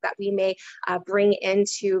practices that we may bring in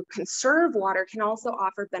to conserve water can also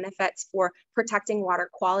offer benefits for protecting water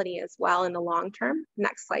quality as well in the long term.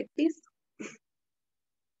 Next slide, please.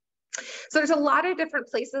 So there's a lot of different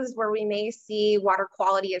places where we may see water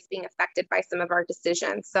quality as being affected by some of our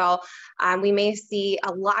decisions. So we may see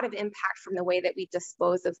a lot of impact from the way that we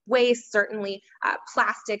dispose of waste. Certainly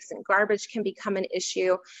plastics and garbage can become an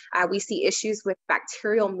issue. We see issues with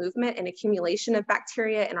bacterial movement and accumulation of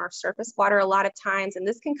bacteria in our surface water a lot of times. And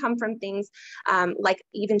this can come from things like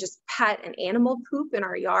even just pet and animal poop in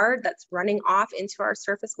our yard that's running off into our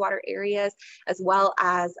surface water areas, as well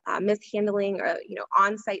as mishandling or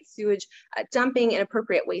on-site sewage dumping,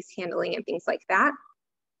 inappropriate waste handling, and things like that.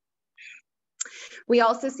 We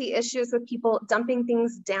also see issues with people dumping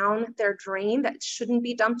things down their drain that shouldn't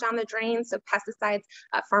be dumped down the drain. So pesticides,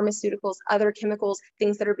 pharmaceuticals, other chemicals,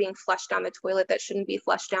 things that are being flushed down the toilet that shouldn't be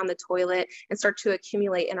flushed down the toilet and start to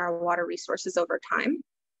accumulate in our water resources over time.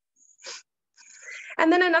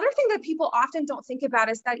 And then another thing that people often don't think about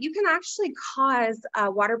is that you can actually cause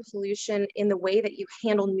water pollution in the way that you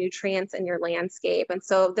handle nutrients in your landscape. And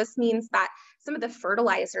so this means that some of the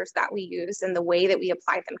fertilizers that we use and the way that we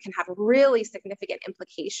apply them can have really significant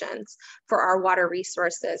implications for our water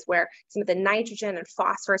resources, where some of the nitrogen and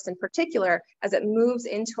phosphorus in particular, as it moves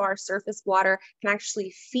into our surface water, can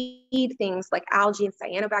actually feed things like algae and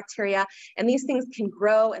cyanobacteria. And these things can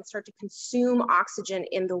grow and start to consume oxygen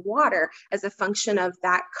in the water as a function of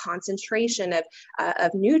that concentration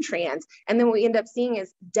of nutrients. And then what we end up seeing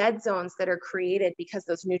is dead zones that are created because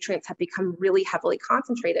those nutrients have become really heavily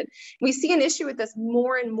concentrated. We see an issue with this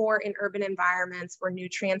more and more in urban environments where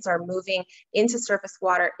nutrients are moving into surface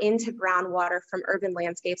water, into groundwater from urban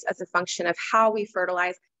landscapes as a function of how we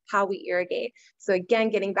fertilize, how we irrigate. So again,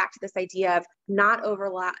 getting back to this idea of not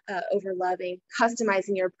overloving,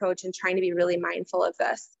 customizing your approach, and trying to be really mindful of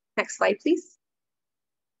this. Next slide, please.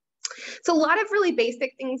 So a lot of really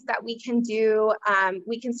basic things that we can do.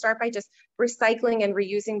 We can start by just recycling and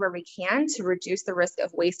reusing where we can to reduce the risk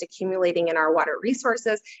of waste accumulating in our water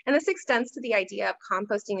resources. And this extends to the idea of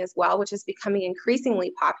composting as well, which is becoming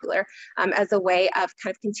increasingly popular as a way of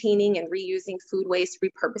kind of containing and reusing food waste,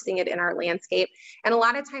 repurposing it in our landscape. And a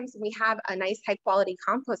lot of times when we have a nice high quality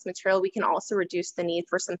compost material, we can also reduce the need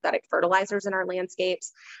for synthetic fertilizers in our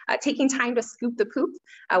landscapes. Taking time to scoop the poop,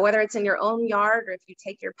 whether it's in your own yard or if you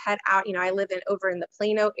take your pet out. I live over in the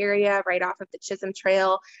Plano area, right off of the Chisholm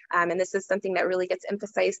Trail. And this is something that really gets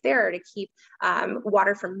emphasized there to keep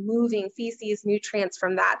water from moving feces, nutrients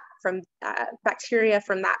from bacteria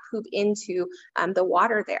from that poop into the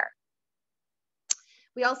water there.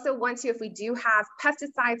 We also want to, if we do have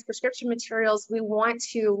pesticides, prescription materials, we want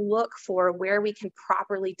to look for where we can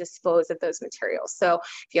properly dispose of those materials. So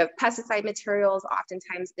if you have pesticide materials,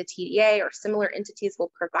 oftentimes the TDA or similar entities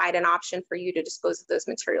will provide an option for you to dispose of those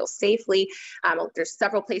materials safely. There's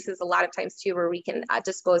several places a lot of times too where we can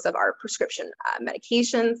dispose of our prescription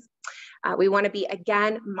medications. We want to be,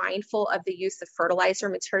 again, mindful of the use of fertilizer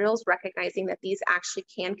materials, recognizing that these actually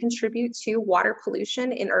can contribute to water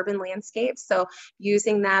pollution in urban landscapes. So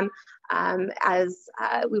using them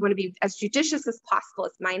we want to be as judicious as possible,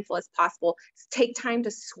 as mindful as possible. Take time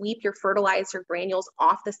to sweep your fertilizer granules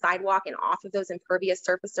off the sidewalk and off of those impervious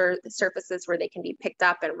surfaces where they can be picked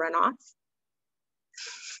up and run off.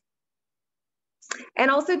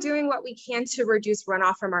 And also doing what we can to reduce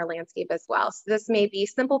runoff from our landscape as well. So this may be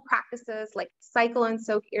simple practices like cycle and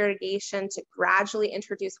soak irrigation to gradually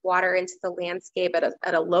introduce water into the landscape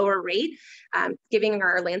at a lower rate, giving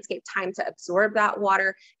our landscape time to absorb that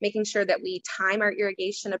water, making sure that we time our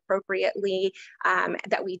irrigation appropriately,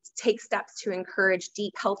 that we take steps to encourage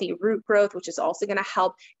deep, healthy root growth, which is also going to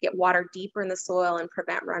help get water deeper in the soil and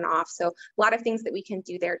prevent runoff. So a lot of things that we can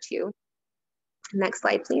do there too. Next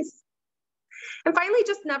slide, please. And finally,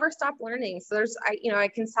 just never stop learning. So there's, I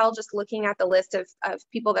can tell just looking at the list of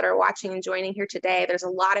people that are watching and joining here today, there's a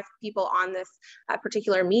lot of people on this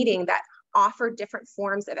particular meeting that offer different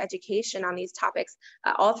forms of education on these topics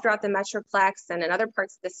all throughout the Metroplex and in other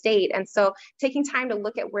parts of the state. And so taking time to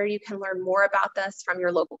look at where you can learn more about this from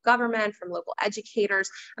your local government, from local educators.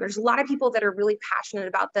 And there's a lot of people that are really passionate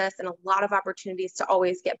about this and a lot of opportunities to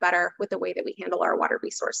always get better with the way that we handle our water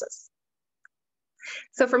resources.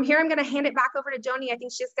 So from here, I'm going to hand it back over to Joni. I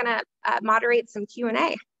think she's going to moderate some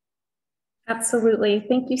Q&A. Absolutely.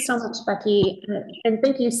 Thank you so much, Becky. And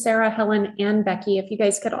thank you, Sarah, Helen, and Becky. If you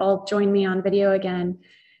guys could all join me on video again.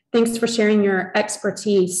 Thanks for sharing your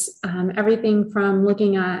expertise. Everything from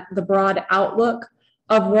looking at the broad outlook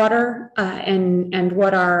of water and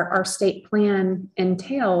what our state plan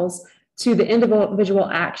entails to the individual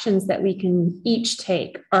actions that we can each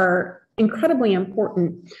take are incredibly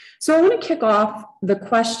important. So I want to kick off the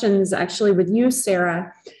questions actually with you,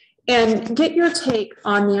 Sarah, and get your take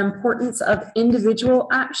on the importance of individual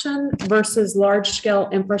action versus large-scale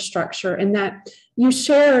infrastructure, and that you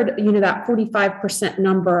shared, that 45%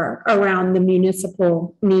 number around the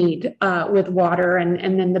municipal need with water,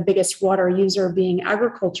 and then the biggest water user being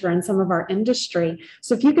agriculture and some of our industry.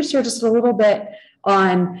 So if you could share just a little bit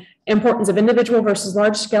on importance of individual versus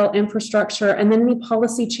large-scale infrastructure, and then any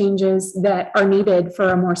policy changes that are needed for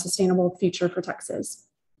a more sustainable future for Texas.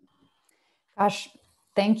 Gosh,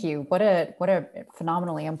 thank you. What a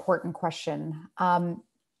phenomenally important question.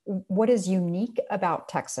 What is unique about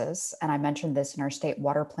Texas, and I mentioned this in our state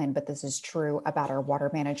water plan, but this is true about our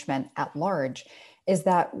water management at large, is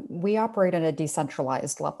that we operate at a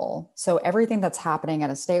decentralized level. So everything that's happening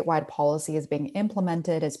at a statewide policy is being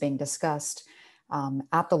implemented, is being discussed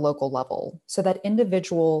at the local level, so that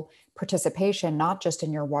individual participation, not just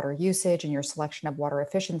in your water usage and your selection of water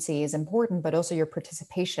efficiency is important, but also your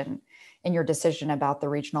participation in your decision about the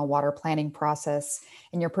regional water planning process,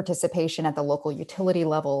 in your participation at the local utility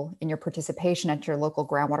level, in your participation at your local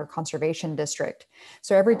groundwater conservation district.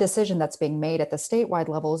 So every decision that's being made at the statewide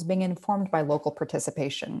level is being informed by local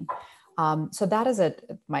participation. So that is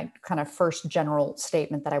my kind of first general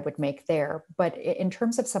statement that I would make there. But in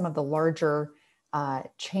terms of some of the larger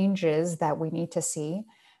changes that we need to see,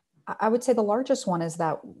 I would say the largest one is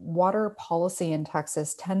that water policy in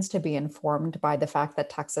Texas tends to be informed by the fact that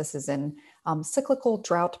Texas is in cyclical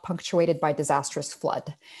drought punctuated by disastrous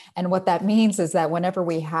flood. And what that means is that whenever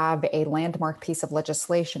we have a landmark piece of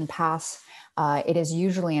legislation pass, it is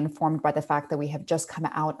usually informed by the fact that we have just come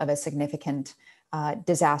out of a significant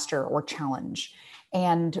disaster or challenge.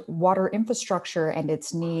 And water infrastructure and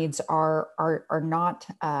its needs are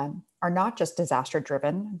not just disaster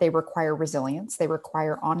driven. They require resilience. They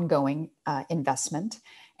require ongoing investment.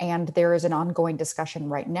 And there is an ongoing discussion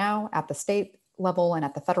right now at the state level and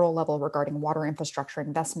at the federal level regarding water infrastructure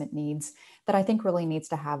investment needs that I think really needs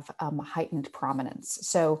to have heightened prominence.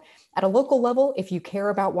 So at a local level, if you care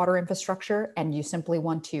about water infrastructure and you simply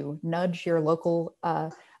want to nudge your local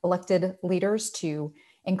elected leaders to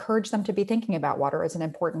encourage them to be thinking about water as an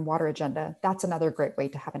important water agenda, that's another great way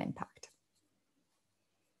to have an impact.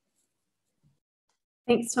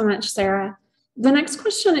 Thanks so much, Sarah. The next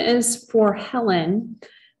question is for Helen.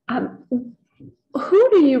 Who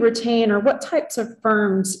do you retain, or what types of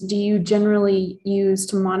firms do you generally use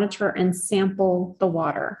to monitor and sample the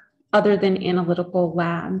water other than analytical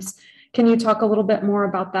labs? Can you talk a little bit more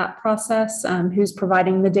about that process? Who's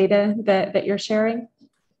providing the data that you're sharing?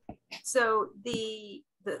 So the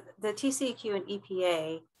TCEQ and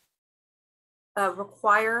EPA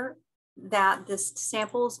require that the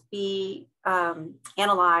samples be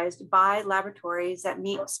analyzed by laboratories that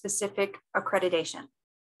meet specific accreditation.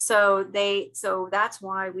 So that's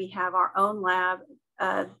why we have our own lab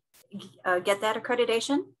get that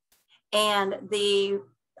accreditation, and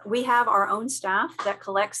we have our own staff that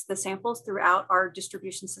collects the samples throughout our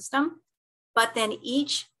distribution system. But then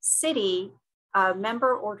each city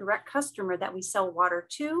member or direct customer that we sell water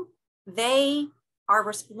to, they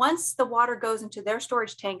are, once the water goes into their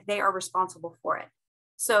storage tank, they are responsible for it.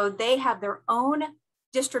 So they have their own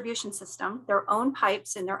distribution system, their own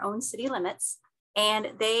pipes in their own city limits,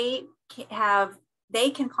 and they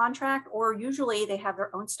can contract, or usually they have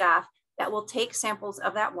their own staff that will take samples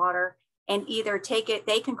of that water and either take it,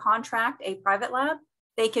 they can contract a private lab,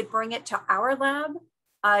 they could bring it to our lab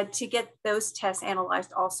to get those tests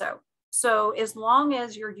analyzed also. So as long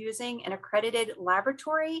as you're using an accredited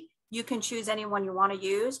laboratory, you can choose anyone you want to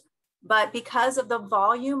use. But because of the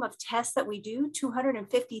volume of tests that we do,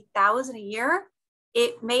 250,000 a year,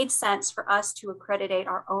 it made sense for us to accreditate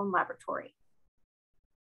our own laboratory.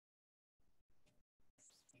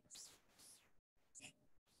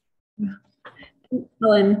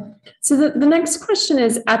 Helen, so the next question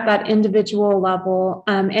is at that individual level,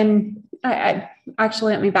 and I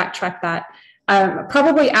actually, let me backtrack that.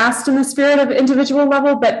 Probably asked in the spirit of individual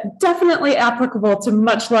level, but definitely applicable to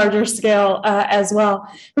much larger scale as well.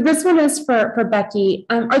 But this one is for Becky.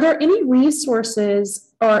 Are there any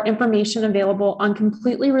resources or information available on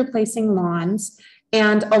completely replacing lawns?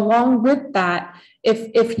 And along with that,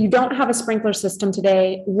 if you don't have a sprinkler system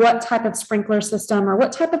today, what type of sprinkler system or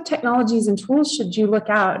what type of technologies and tools should you look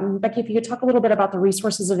out? And Becky, if you could talk a little bit about the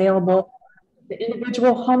resources available at the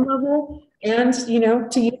individual home level and, to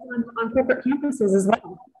use on corporate campuses as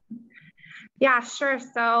well. Yeah, sure.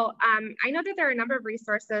 So I know that there are a number of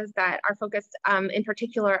resources that are focused in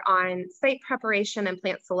particular on site preparation and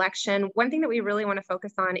plant selection. One thing that we really want to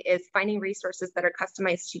focus on is finding resources that are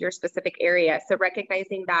customized to your specific area. So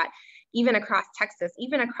recognizing that even across Texas,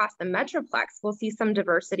 even across the Metroplex, we'll see some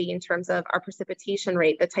diversity in terms of our precipitation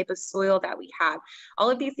rate, the type of soil that we have. All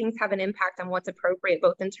of these things have an impact on what's appropriate,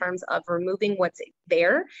 both in terms of removing what's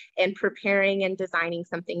there and preparing and designing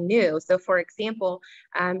something new. So for example,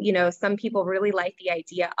 some people really like the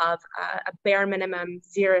idea of a bare minimum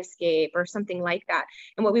xeriscape or something like that.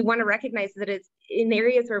 And what we want to recognize is that it's in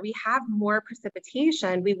areas where we have more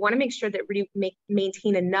precipitation, we want to make sure that we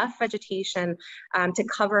maintain enough vegetation to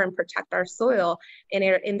cover and protect our soil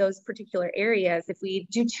in those particular areas. If we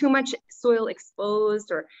do too much soil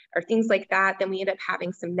exposed or things like that, then we end up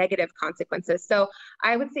having some negative consequences. So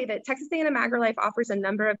I would say that Texas A&M AgriLife offers a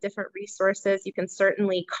number of different resources. You can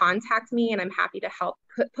certainly contact me and I'm happy to help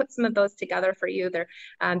put some of those together for you. They're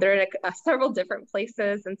in several different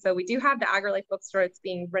places. And so we do have the AgriLife bookstore. It's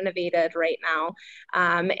being renovated right now.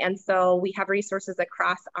 And so we have resources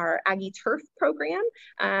across our Aggie Turf program,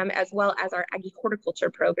 as well as our Aggie Horticulture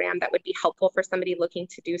program that would be helpful for somebody looking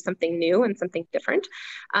to do something new and something different.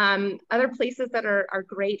 Other places that are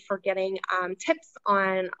great for getting tips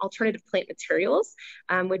on alternative plant materials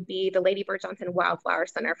would be the Lady Bird Johnson Wildflower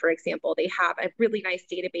Center, for example. They have a really nice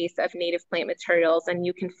database of native plant materials, and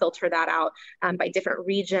you can filter that out by different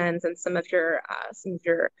regions and some of your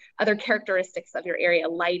other characteristics of your area,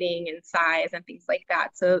 lighting and size and things like that.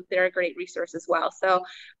 So they're a great resource as well. So a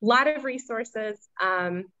lot of resources,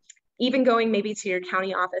 even going maybe to your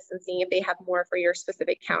county office and seeing if they have more for your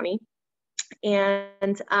specific county.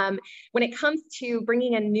 And when it comes to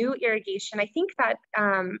bringing in new irrigation, I think that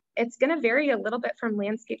it's going to vary a little bit from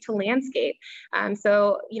landscape to landscape.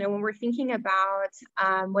 So, when we're thinking about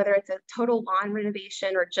whether it's a total lawn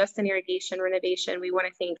renovation or just an irrigation renovation, we want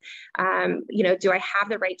to think, do I have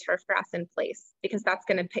the right turf grass in place? Because that's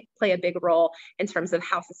going to play a big role in terms of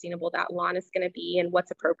how sustainable that lawn is going to be and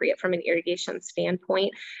what's appropriate from an irrigation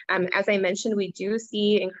standpoint. As I mentioned, we do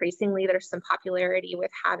see increasingly there's some popularity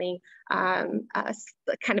with having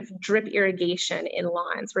kind of drip irrigation in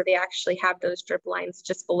lawns where they actually have those drip lines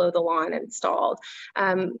just below the lawn installed.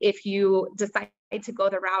 If you decide to go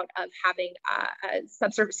the route of having a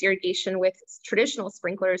subsurface irrigation with traditional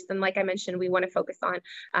sprinklers, then like I mentioned, we want to focus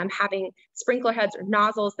on having sprinkler heads or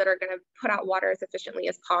nozzles that are going to put out water as efficiently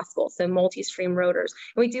as possible. So multi-stream rotors.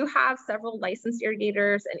 And we do have several licensed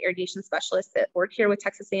irrigators and irrigation specialists that work here with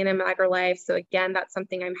Texas A&M AgriLife. So again, that's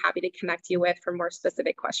something I'm happy to connect you with for more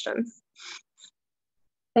specific questions.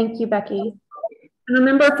 Thank you, Becky. And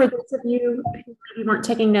remember, for those of you who weren't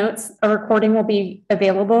taking notes, a recording will be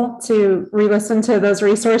available to re-listen to those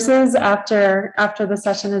resources after the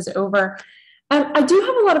session is over. I do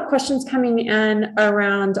have a lot of questions coming in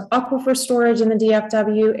around aquifer storage in the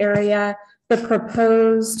DFW area, the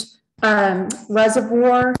proposed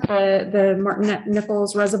reservoir, the Martin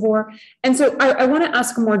Nichols Reservoir. And so I want to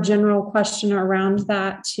ask a more general question around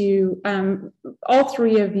that to all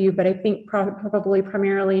three of you, but I think probably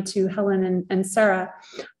primarily to Helen and Sarah,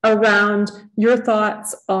 around your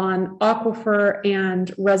thoughts on aquifer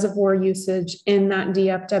and reservoir usage in that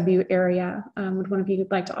DFW area. Would one of you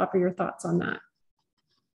like to offer your thoughts on that?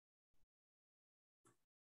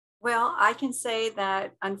 Well, I can say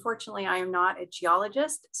that unfortunately I am not a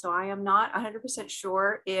geologist, so I am not 100%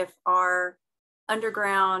 sure if our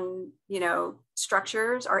underground,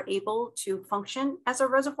 structures are able to function as a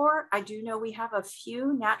reservoir. I do know we have a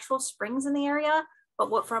few natural springs in the area,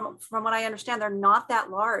 but from what I understand, they're not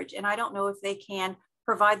that large, and I don't know if they can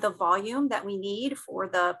provide the volume that we need for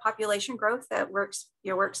the population growth that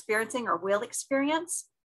we're experiencing or will experience.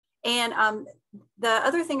 And the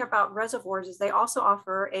other thing about reservoirs is they also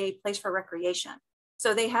offer a place for recreation.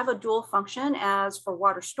 So they have a dual function as for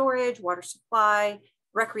water storage, water supply,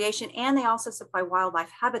 recreation, and they also supply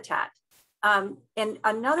wildlife habitat. And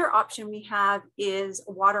another option we have is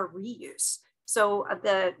water reuse. So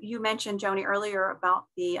you mentioned, Joni, earlier about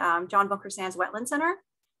the John Bunker Sands Wetland Center.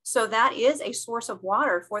 So that is a source of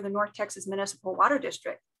water for the North Texas Municipal Water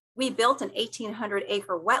District. We built an 1,800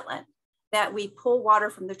 acre wetland that we pull water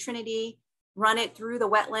from the Trinity, run it through the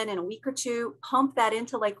wetland in a week or two, pump that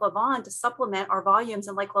into Lake Lavon to supplement our volumes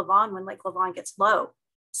in Lake Lavon when Lake Lavon gets low.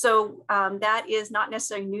 So that is not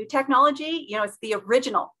necessarily new technology. You know, it's the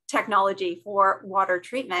original technology for water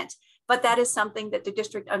treatment, but that is something that the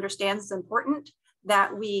district understands is important,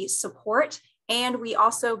 that we support. And we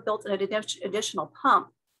also built an additional pump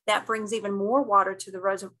that brings even more water to the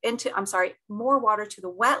more water to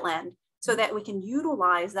the wetland, so that we can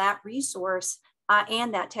utilize that resource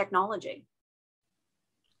and that technology.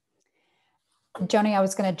 Joni, I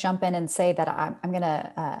was going to jump in and say that I'm going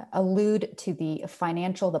to allude to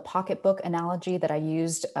the pocketbook analogy that I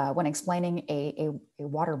used when explaining a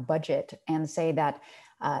water budget, and say that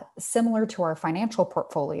similar to our financial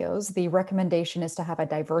portfolios, the recommendation is to have a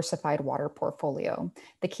diversified water portfolio.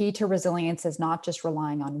 The key to resilience is not just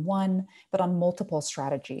relying on one, but on multiple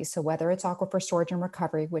strategies. So whether it's aquifer storage and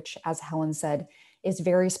recovery, which, as Helen said, is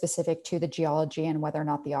very specific to the geology and whether or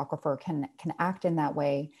not the aquifer can act in that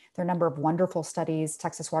way. There are a number of wonderful studies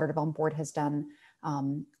Texas Water Development Board has done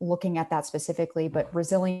looking at that specifically, but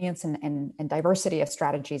resilience and diversity of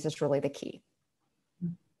strategies is really the key.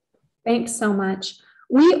 Thanks so much.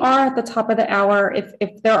 We are at the top of the hour.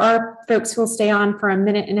 If there are folks who will stay on for a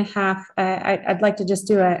minute and a half, I'd like to just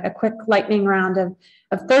do a quick lightning round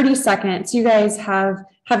of 30 seconds. You guys have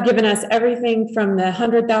given us everything from the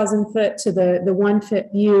 100,000 foot to the 1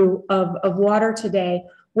 foot view of water today.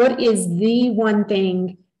 What is the one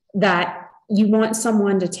thing that you want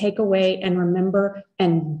someone to take away and remember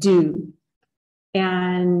and do?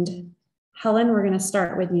 And Helen, we're going to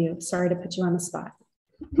start with you. Sorry to put you on the spot.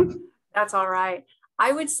 That's all right.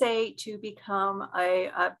 I would say to become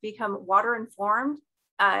water informed,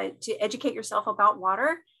 to educate yourself about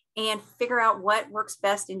water and figure out what works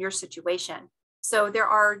best in your situation. So there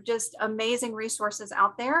are just amazing resources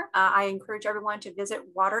out there. I encourage everyone to visit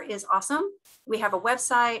Water is Awesome. We have a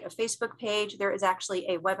website, a Facebook page. There is actually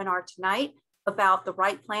a webinar tonight about the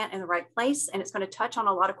right plant in the right place, and it's going to touch on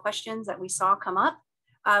a lot of questions that we saw come up.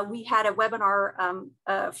 We had a webinar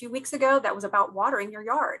a few weeks ago that was about watering your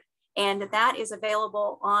yard. And that is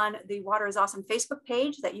available on the Water is Awesome Facebook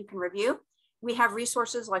page that you can review. We have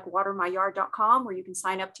resources like watermyyard.com where you can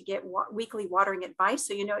sign up to get weekly watering advice,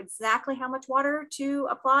 so you know exactly how much water to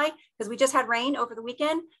apply, because we just had rain over the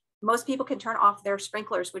weekend. Most people can turn off their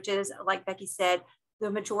sprinklers, which is, like Becky said, the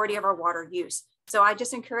majority of our water use. So I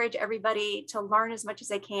just encourage everybody to learn as much as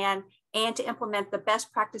they can and to implement the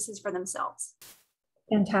best practices for themselves.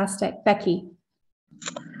 Fantastic. Becky.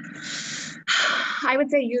 I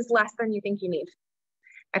would say use less than you think you need.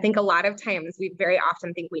 I think a lot of times we very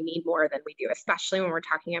often think we need more than we do, especially when we're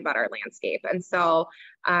talking about our landscape. And so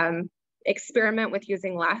experiment with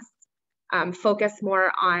using less, focus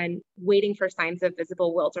more on waiting for signs of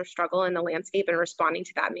visible wilt or struggle in the landscape and responding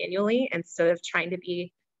to that manually, instead of trying to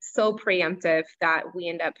be so preemptive that we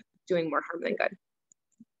end up doing more harm than good.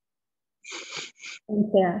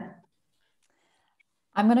 Thank you.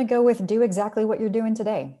 I'm going to go with do exactly what you're doing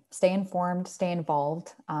today. Stay informed, stay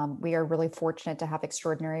involved. We are really fortunate to have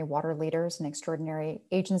extraordinary water leaders and extraordinary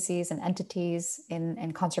agencies and entities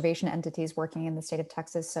and conservation entities working in the state of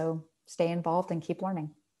Texas. So stay involved and keep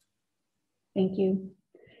learning. Thank you.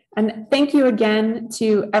 And thank you again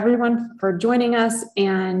to everyone for joining us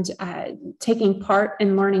and taking part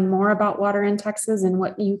in learning more about water in Texas and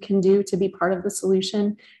what you can do to be part of the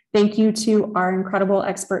solution. Thank you to our incredible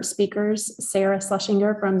expert speakers, Sarah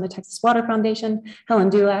Schlessinger from the Texas Water Foundation, Helen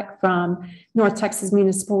Dulac from North Texas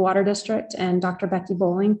Municipal Water District, and Dr. Becky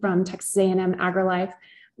Bowling from Texas A&M AgriLife.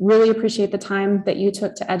 Really appreciate the time that you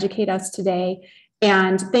took to educate us today.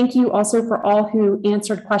 And thank you also for all who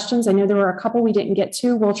answered questions. I know there were a couple we didn't get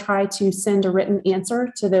to. We'll try to send a written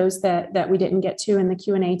answer to those that we didn't get to in the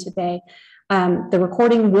Q&A today. The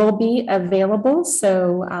recording will be available,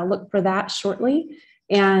 so look for that shortly.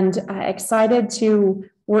 And excited to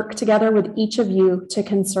work together with each of you to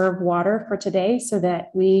conserve water for today so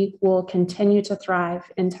that we will continue to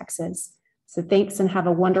thrive in Texas. So thanks and have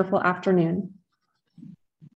a wonderful afternoon.